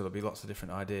vague. So there'll be lots of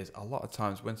different ideas. A lot of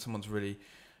times, when someone's really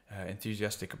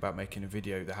enthusiastic about making a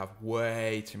video, they have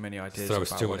way too many ideas. Throw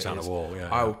too much on the wall. Yeah,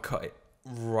 I will cut it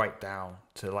right down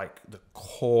to like the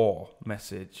core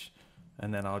message,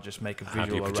 and then I'll just make a visual How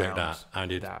do you project around that? How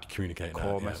do you communicate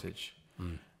core that? message.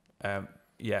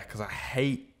 Because I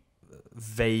hate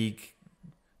vague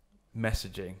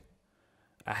messaging.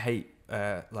 I hate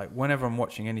like whenever I'm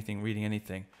watching anything, reading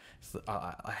anything,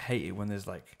 I hate it when there's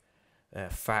like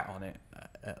fat on it.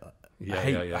 I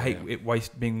hate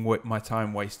it being my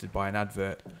time wasted by an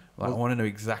advert. Like, I want to know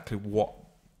exactly what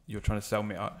you're trying to sell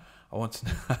me. I want to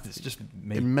know. It's just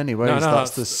me. In many ways,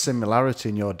 that's the similarity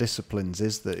in your disciplines,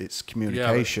 is that it's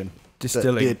communication. Yeah,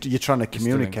 distilling. You're trying to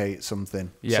communicate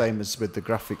something. Yeah. Same as with the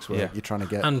graphics work. Yeah. You're trying to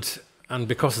get... And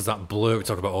because of that blur, we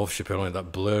talk about authorship earlier,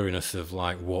 that blurriness of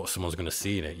like what someone's going to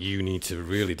see in it, you need to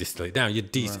really distill it down. You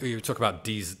talk about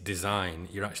design,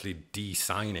 you're actually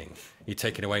de-signing. You're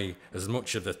taking away as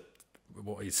much of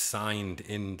what is signed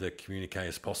in the communique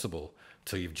as possible,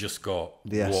 till you've just got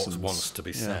what wants to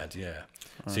be said. Yeah.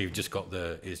 Right. So you've just got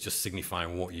it's just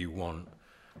signifying what you want.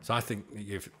 So I think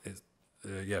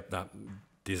that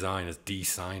design is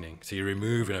de-signing. So you're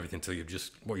removing everything till you've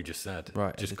just what you just said.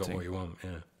 Right. Just got what you want. Yeah.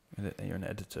 And you're an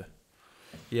editor.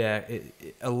 Yeah,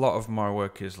 a lot of my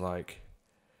work is like,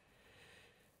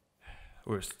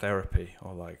 or it's therapy,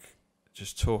 or like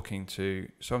just talking to.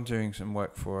 So I'm doing some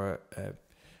work for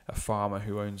a farmer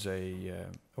who owns a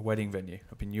wedding venue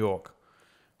up in York,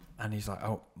 and he's like,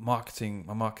 "Oh, my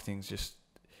marketing's just."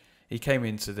 He came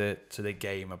into the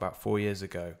game about 4 years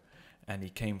ago, and he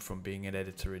came from being an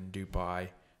editor in Dubai,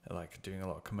 like doing a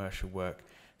lot of commercial work.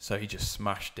 So he just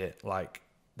smashed it. Like,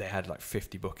 they had like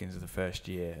 50 bookings in the first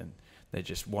year, and they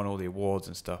just won all the awards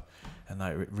and stuff. And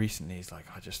like recently, he's like,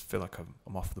 I just feel like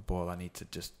I'm off the ball. I need to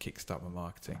just kickstart my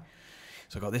marketing.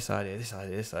 So I got this idea,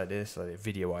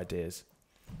 video ideas,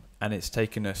 and it's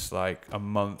taken us like a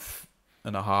month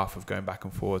and a half of going back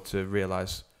and forward to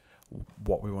realize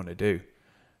what we want to do,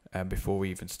 and before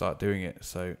we even start doing it.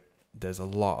 So there's a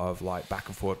lot of like back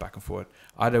and forward.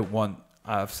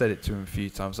 I've said it to him a few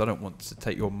times, I don't want to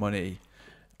take your money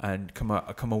and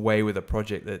come away with a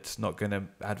project that's not going to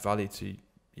add value to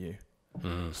you.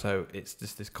 So it's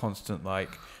just this constant like,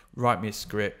 write me a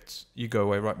script, you go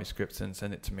away, write me a script and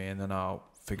send it to me, and then I'll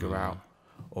figure out,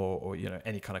 or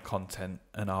any kind of content,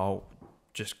 and I'll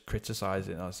just criticize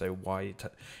it, and I'll say why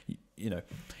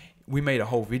we made a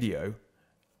whole video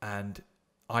and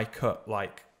I cut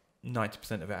like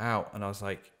 90% of it out, and I was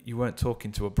like, you weren't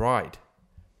talking to a bride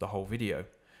the whole video,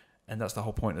 and that's the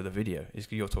whole point of the video, is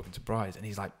you're talking to brides. And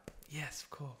he's like, yes, of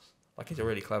course. Like, he's a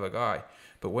really clever guy.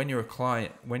 But when you're a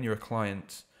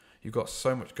client, you've got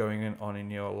so much going on in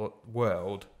your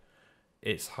world,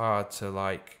 it's hard to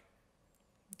like,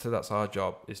 so that's our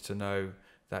job, is to know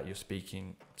that you're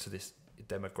speaking to this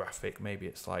demographic. Maybe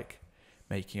it's like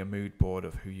making a mood board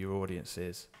of who your audience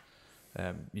is,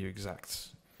 your exact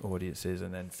audience is,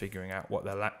 and then figuring out what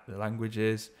their language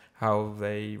is, how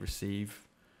they receive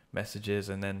messages,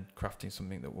 and then crafting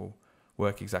something that will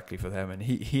work exactly for them. And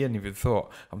he hadn't even thought,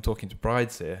 I'm talking to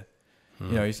brides here.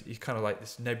 He's kind of like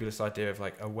this nebulous idea of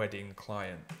like a wedding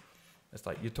client. It's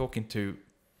like you're talking to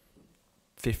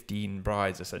 15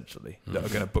 brides essentially that are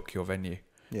going to book your venue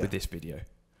with this video.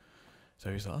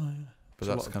 So he's like, oh yeah. But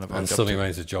that's kind of, and suddenly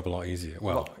makes the job a lot easier.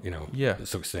 Well,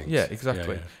 succinct. Yeah,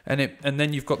 exactly. Yeah. And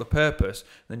then you've got the purpose.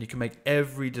 Then you can make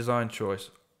every design choice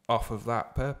off of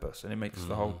that purpose, and it makes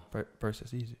the whole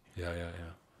process easy. Yeah.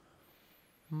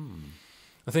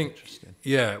 I think,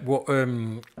 what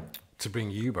to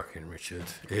bring you back in, Richard,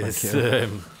 is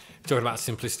talking about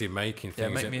simplicity of making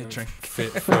things. Yeah, make me a drink.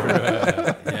 Fit for,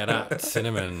 that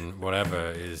cinnamon,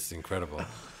 whatever, is incredible.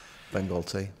 Bengal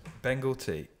tea.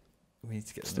 We need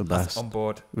to get some on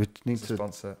board. We need to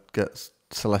sponsor. Get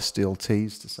celestial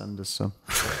teas to send us some.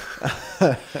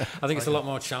 I think it's a lot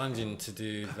more challenging to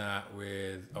do that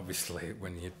with, obviously,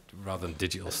 when you rather than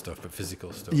digital stuff, but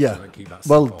physical stuff. Yeah. To keep that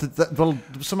Well, simple.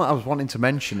 something I was wanting to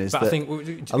mention is but that I think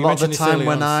a lot of the time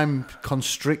when I'm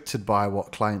constricted by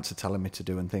what clients are telling me to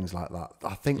do and things like that,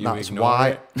 I think that's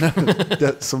why.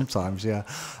 Sometimes, yeah.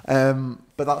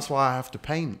 But that's why I have to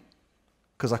paint,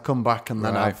 because I come back and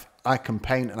then I can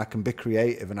paint and I can be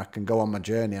creative and I can go on my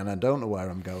journey and I don't know where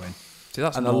I'm going. See,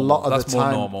 that's and normal. A lot of that's the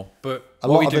time, more normal. But a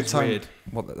what lot we of do the is time, weird.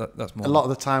 That's more. A lot of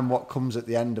the time, what comes at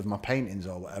the end of my paintings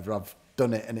or whatever, I've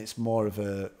done it and it's more of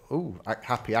a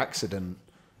happy accident,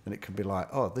 and it can be like,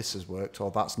 oh, this has worked or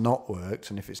that's not worked,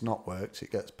 and if it's not worked,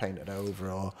 it gets painted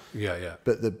over or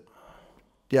But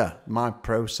my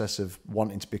process of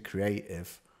wanting to be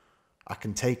creative, I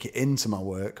can take it into my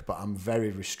work, but I'm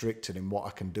very restricted in what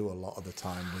I can do a lot of the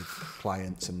time with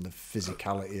clients and the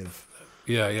physicality of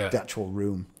the actual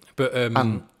room. But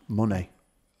and money.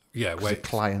 Yeah,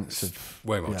 clients have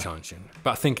way more challenging.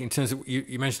 But I think in terms of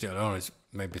you mentioned it, I always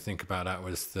made me think about that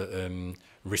was that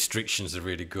restrictions are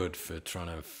really good for trying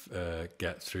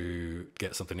to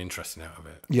get something interesting out of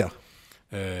it. Yeah.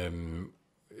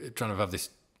 Trying to have this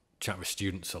chat with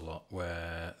students a lot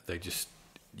where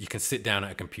you can sit down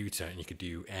at a computer and you can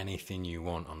do anything you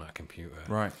want on that computer.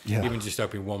 Right. Yeah. Even just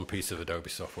open one piece of Adobe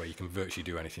software, you can virtually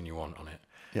do anything you want on it.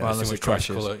 Yeah. Well, unless it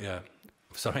crashes.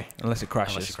 Sorry? Unless it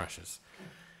crashes.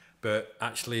 But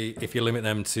actually, if you limit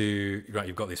them to,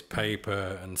 you've got this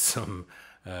paper and some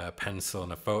pencil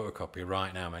and a photocopy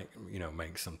right now,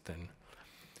 make something.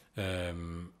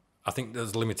 I think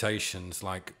there's limitations,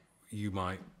 like we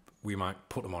might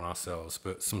put them on ourselves,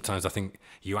 but sometimes I think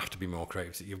you have to be more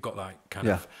creative. So you've got like kind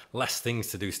of less things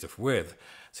to do stuff with.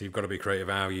 So you've got to be creative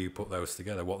how you put those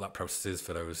together, what that process is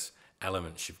for those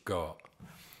elements you've got.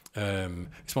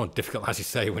 It's more difficult, as you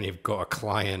say, when you've got a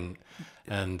client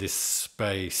and this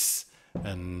space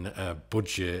and a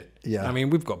budget. Yeah. I mean,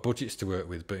 we've got budgets to work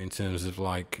with, but in terms of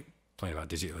like playing about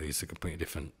digitally, it's a completely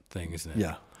different thing, isn't it?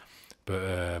 Yeah.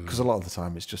 But because a lot of the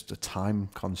time it's just a time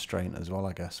constraint as well,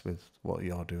 I guess, with what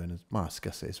you're doing. Well, I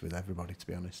guess it is with everybody, to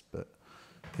be honest. But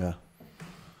yeah,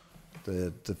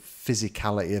 the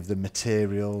physicality of the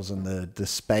materials and the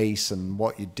space and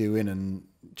what you're doing, and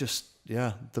just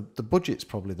the budget's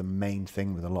probably the main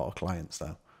thing with a lot of clients,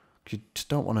 though. You just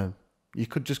don't want to. You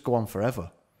could just go on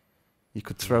forever. You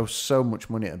could throw so much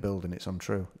money at a building, it's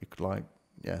untrue. You could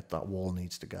that wall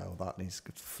needs to go.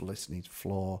 This needs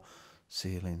floor,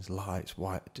 ceilings, lights,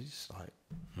 white. Just like.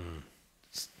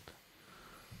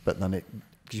 But then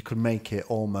you could make it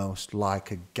almost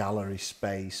like a gallery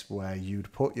space where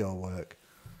you'd put your work,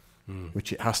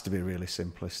 which it has to be really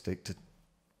simplistic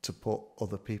to put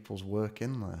other people's work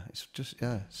in there. It's just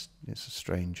it's a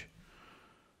strange.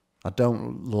 I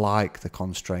don't like the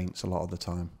constraints a lot of the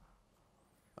time,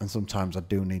 and sometimes I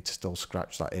do need to still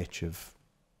scratch that itch of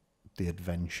the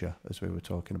adventure, as we were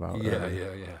talking about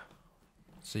earlier. Yeah.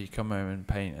 So you come home and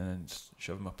paint and then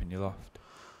shove them up in your loft.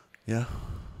 Yeah,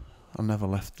 I never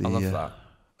left the. I love that.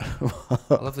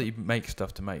 I love that you make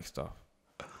stuff to make stuff.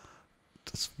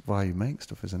 That's why you make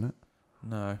stuff, isn't it?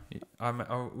 No,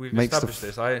 we've established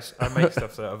this. I make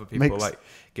stuff so that other people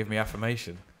give me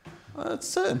affirmation.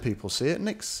 Certain people see it.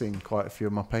 Nick's seen quite a few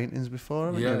of my paintings before.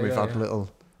 Haven't you? We've had little.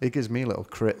 He gives me little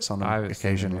crits on them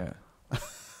occasionally.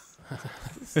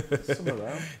 Some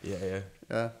around.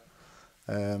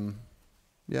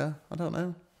 Yeah. I don't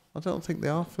know. I don't think they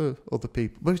are for other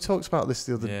people. But we talked about this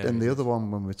the other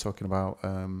one when we were talking about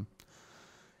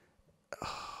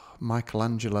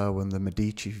Michelangelo and the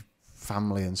Medici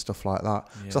family and stuff like that.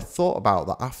 So I thought about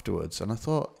that afterwards, and I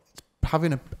thought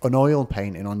having an oil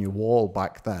painting on your wall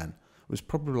back then was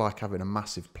probably like having a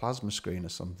massive plasma screen or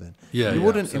something. You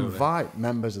wouldn't invite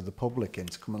members of the public in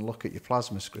to come and look at your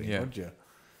plasma screen, would you?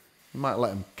 You might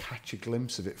let them catch a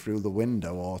glimpse of it through the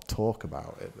window or talk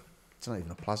about it. But it's not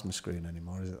even a plasma screen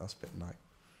anymore, is it? That's a bit like.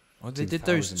 Well, they did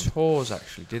those tours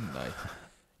actually, didn't they?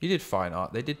 You did fine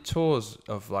art. They did tours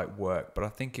of like work, but I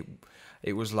think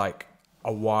it was like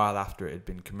a while after it had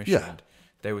been commissioned. Yeah.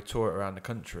 They would tour it around the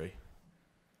country.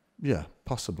 Yeah,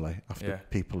 possibly after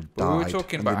people died. Well, we were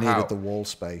talking about they needed the wall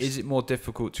space. Is it more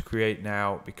difficult to create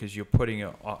now because you're putting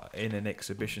it in an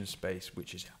exhibition space,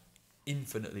 which is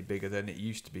infinitely bigger than it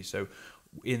used to be? So,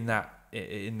 in that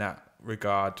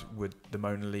regard, would the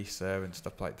Mona Lisa and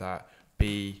stuff like that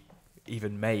be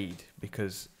even made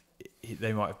because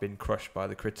they might have been crushed by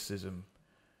the criticism?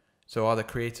 So, are the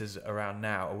creators around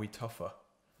now? Are we tougher?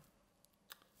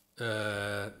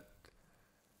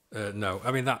 No,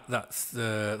 I mean that's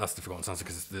a difficult to answer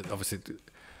because obviously,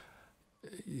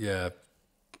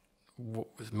 what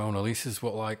was Mona Lisa's?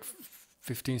 What, like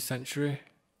 15th century.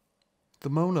 The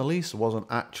Mona Lisa wasn't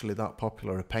actually that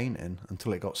popular a painting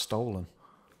until it got stolen.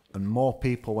 And more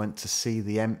people went to see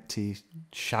the empty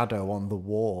shadow on the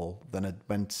wall than had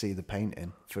went to see the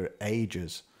painting for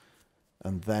ages.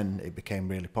 And then it became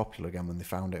really popular again when they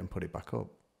found it and put it back up.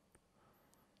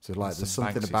 So like, there's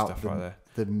something about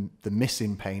the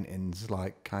missing paintings,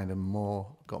 like, kind of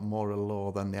got more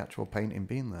allure than the actual painting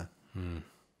being there.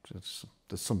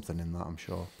 There's something in that, I'm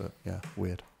sure, but yeah,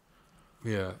 weird.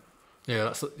 Yeah,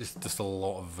 that's just a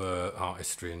lot of art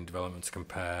history and development to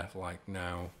compare, like,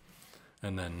 now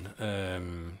and then.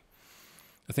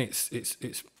 I think it's is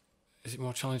it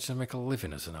more challenging to make a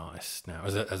living as an artist now,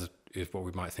 as is what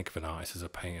we might think of an artist, as a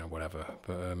painter or whatever,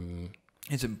 but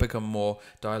is it become more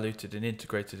diluted and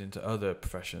integrated into other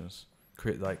professions?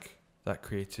 Like that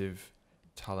creative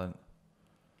talent.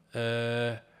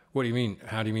 What do you mean?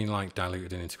 How do you mean, like,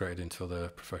 diluted and integrated into other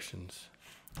professions?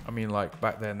 I mean, like,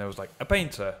 back then there was like a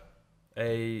painter,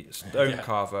 a stone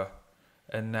carver,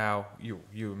 and now you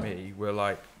and me, we're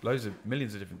like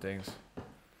millions of different things.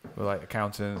 We're like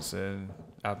accountants and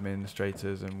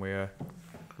administrators, and we're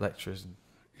lecturers and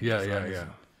and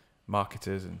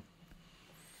marketers and.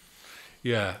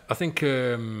 Yeah, I think,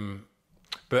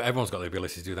 but everyone's got the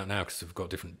ability to do that now because we've got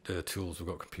different tools. We've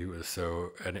got computers,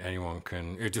 so anyone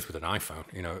can, just with an iPhone,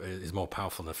 is more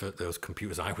powerful than those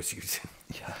computers I was using.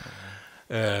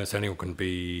 Yeah. So anyone can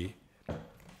be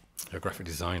a graphic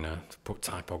designer to put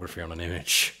typography on an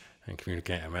image and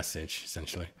communicate a message,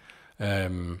 essentially.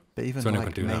 But even so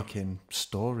like making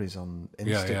stories on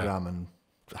Instagram and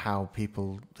how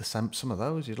people some of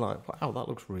those, you're like, wow, that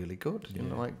looks really good. You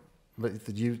know, like. But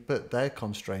they're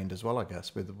constrained as well, I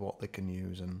guess, with what they can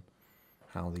use and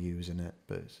how they're using it.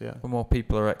 But but more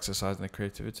people are exercising their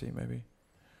creativity, maybe.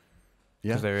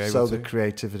 Yeah. So the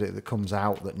creativity that comes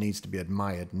out that needs to be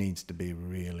admired needs to be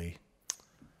really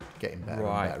getting better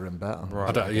and better and better.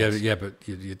 Right. But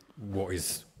what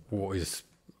is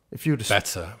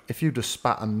better? If you just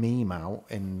spat a meme out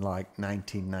in like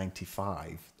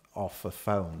 1995. Off a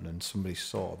phone and somebody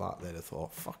saw that, they'd have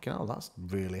thought, fucking hell, that's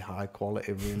really high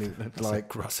quality, really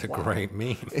that's a great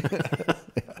meme.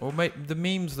 Well, mate, the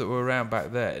memes that were around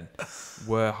back then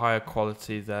were higher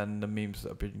quality than the memes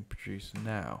that are being produced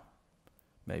now,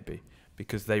 maybe,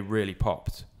 because they really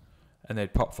popped, and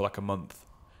they'd pop for like a month,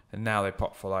 and now they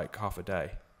pop for like half a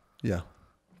day. Yeah.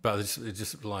 But it's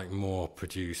just like more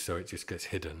produced, so it just gets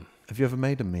hidden. Have you ever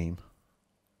made a meme?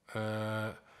 Did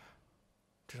I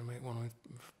make one with...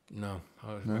 No,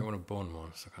 I made one of Bun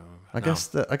once. I can't remember.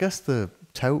 I guess the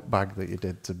tote bag that you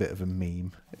did's a bit of a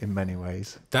meme in many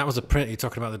ways. That was a print. You're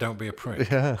talking about the Don't Be a Prick.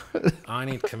 Yeah. I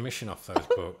need commission off those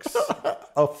books.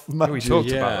 We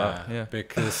talked about that. Yeah.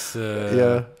 Because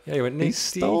you went, he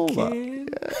stole that.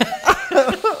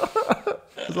 Yeah.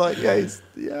 It's like,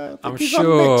 I'm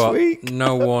sure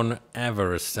no one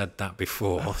ever has said that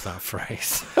before, that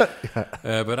phrase. But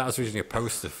that was originally a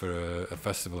poster for a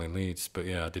festival in Leeds. But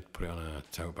yeah, I did put it on a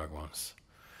tote bag once.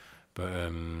 But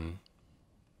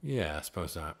I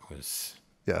suppose that was...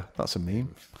 Yeah, that's a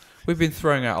meme. We've been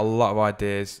throwing out a lot of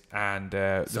ideas, and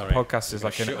the podcast is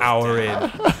like an hour in.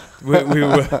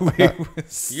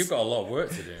 You've got a lot of work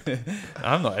to do.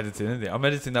 I'm not editing anything. I'm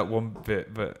editing that one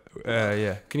bit, but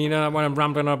yeah. Can you know when I'm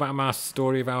rambling on about my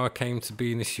story of how I came to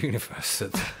be in this universe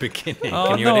at the beginning?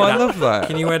 Oh, I love that.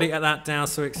 Can you edit that down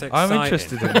so it's exciting? I'm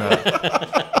interested in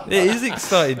that. It is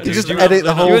exciting. You just edit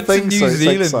the whole thing. You went to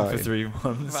New Zealand for 3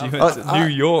 months. You went to New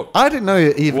York. I didn't know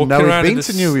you even know you'd been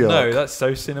to New York. No, that's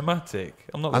so cinematic.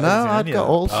 I'm not. I know. I've got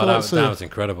all sorts that was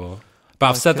incredible.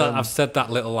 But I've said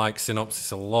that little like synopsis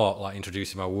a lot, like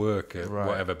introducing my work or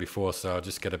whatever before, so I'll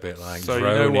just get a bit like. So you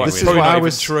know what? This is what I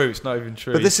was true. It's not even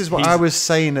true. But this is what I was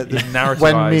saying at the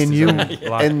when me and you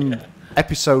in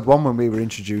episode 1 when we were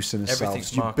introducing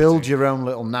ourselves. You build your own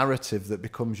little narrative that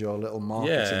becomes your little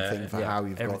marketing thing for how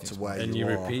you've got to where you are. And you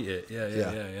repeat it.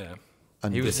 Yeah.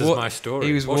 And this is my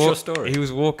story. What's your story? He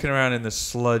was walking around in the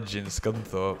sludge in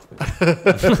Scunthorpe.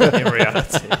 In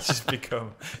reality, it's just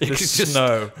become the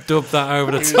snow. Dub that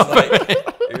over the top.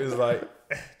 It was like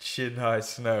chin-high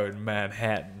snow in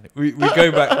Manhattan. We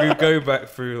go back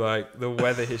through like the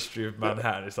weather history of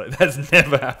Manhattan. It's like that's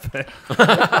never happened.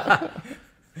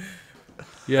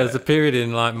 Yeah, there's a period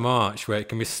in like March where it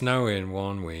can be snowing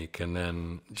one week and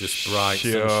then just bright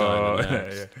sunshine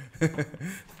the next.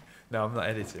 No, I'm not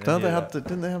editing. No,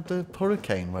 didn't they have the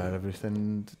hurricane where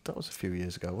everything? That was a few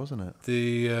years ago, wasn't it?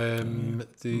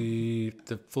 The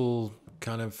full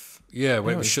kind of where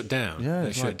it was shut down. Yeah,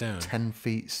 it shut like down. 10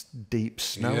 feet deep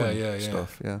snow and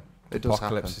stuff. Yeah, it does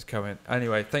happen. Apocalypse is coming.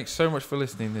 Anyway, thanks so much for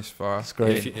listening this far. That's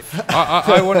great.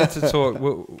 I wanted to talk.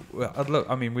 Look,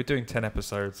 I mean, we're doing 10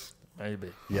 episodes. Maybe.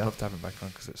 Yeah. I'd love to have him back on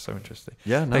because it's so interesting.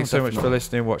 Yeah, no, Thanks so much definitely. for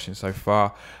listening and watching so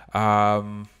far.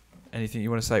 Anything you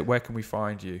want to say? Where can we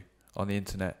find you on the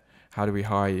internet? How do we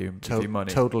hire you and give you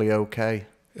money? Totally okay.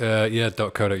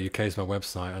 .co.uk is my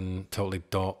website, and totally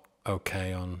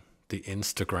 .ok on the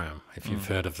Instagram, if you've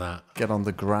heard of that. Get on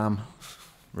the gram.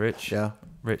 Rich? Yeah.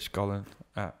 Rich Golan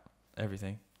at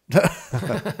everything.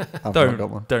 I've not got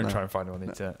one. Don't No. try and find it on the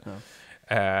internet. No.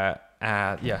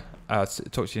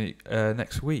 Talk to you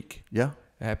next week. Yeah.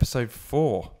 Episode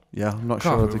 4. Yeah, I'm not God,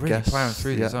 sure we're of the really guests. plowing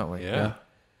through these, aren't we? Yeah.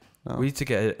 No. We need to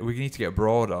get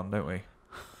abroad on, don't we?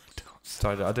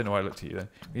 Sorry, I don't know why I looked at you then.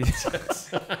 We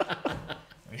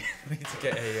need to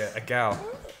get a gal.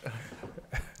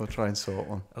 We'll try and sort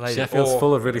one. A lady. Sheffield's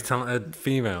full of really talented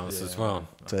females as well.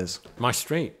 It is. My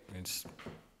street. It's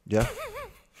Yeah.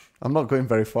 I'm not going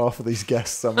very far for these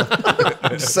guests. I'm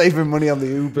just saving money on the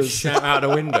Ubers. shout out a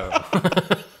window.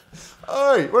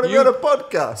 Oi, what have you on a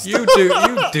podcast? You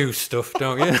do stuff,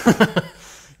 don't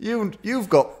you? You've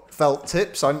got felt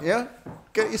tips, haven't you?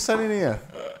 Get your son in here.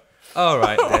 All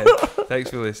right, then. Thanks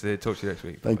for listening. Talk to you next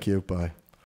week. Thank you. Bye.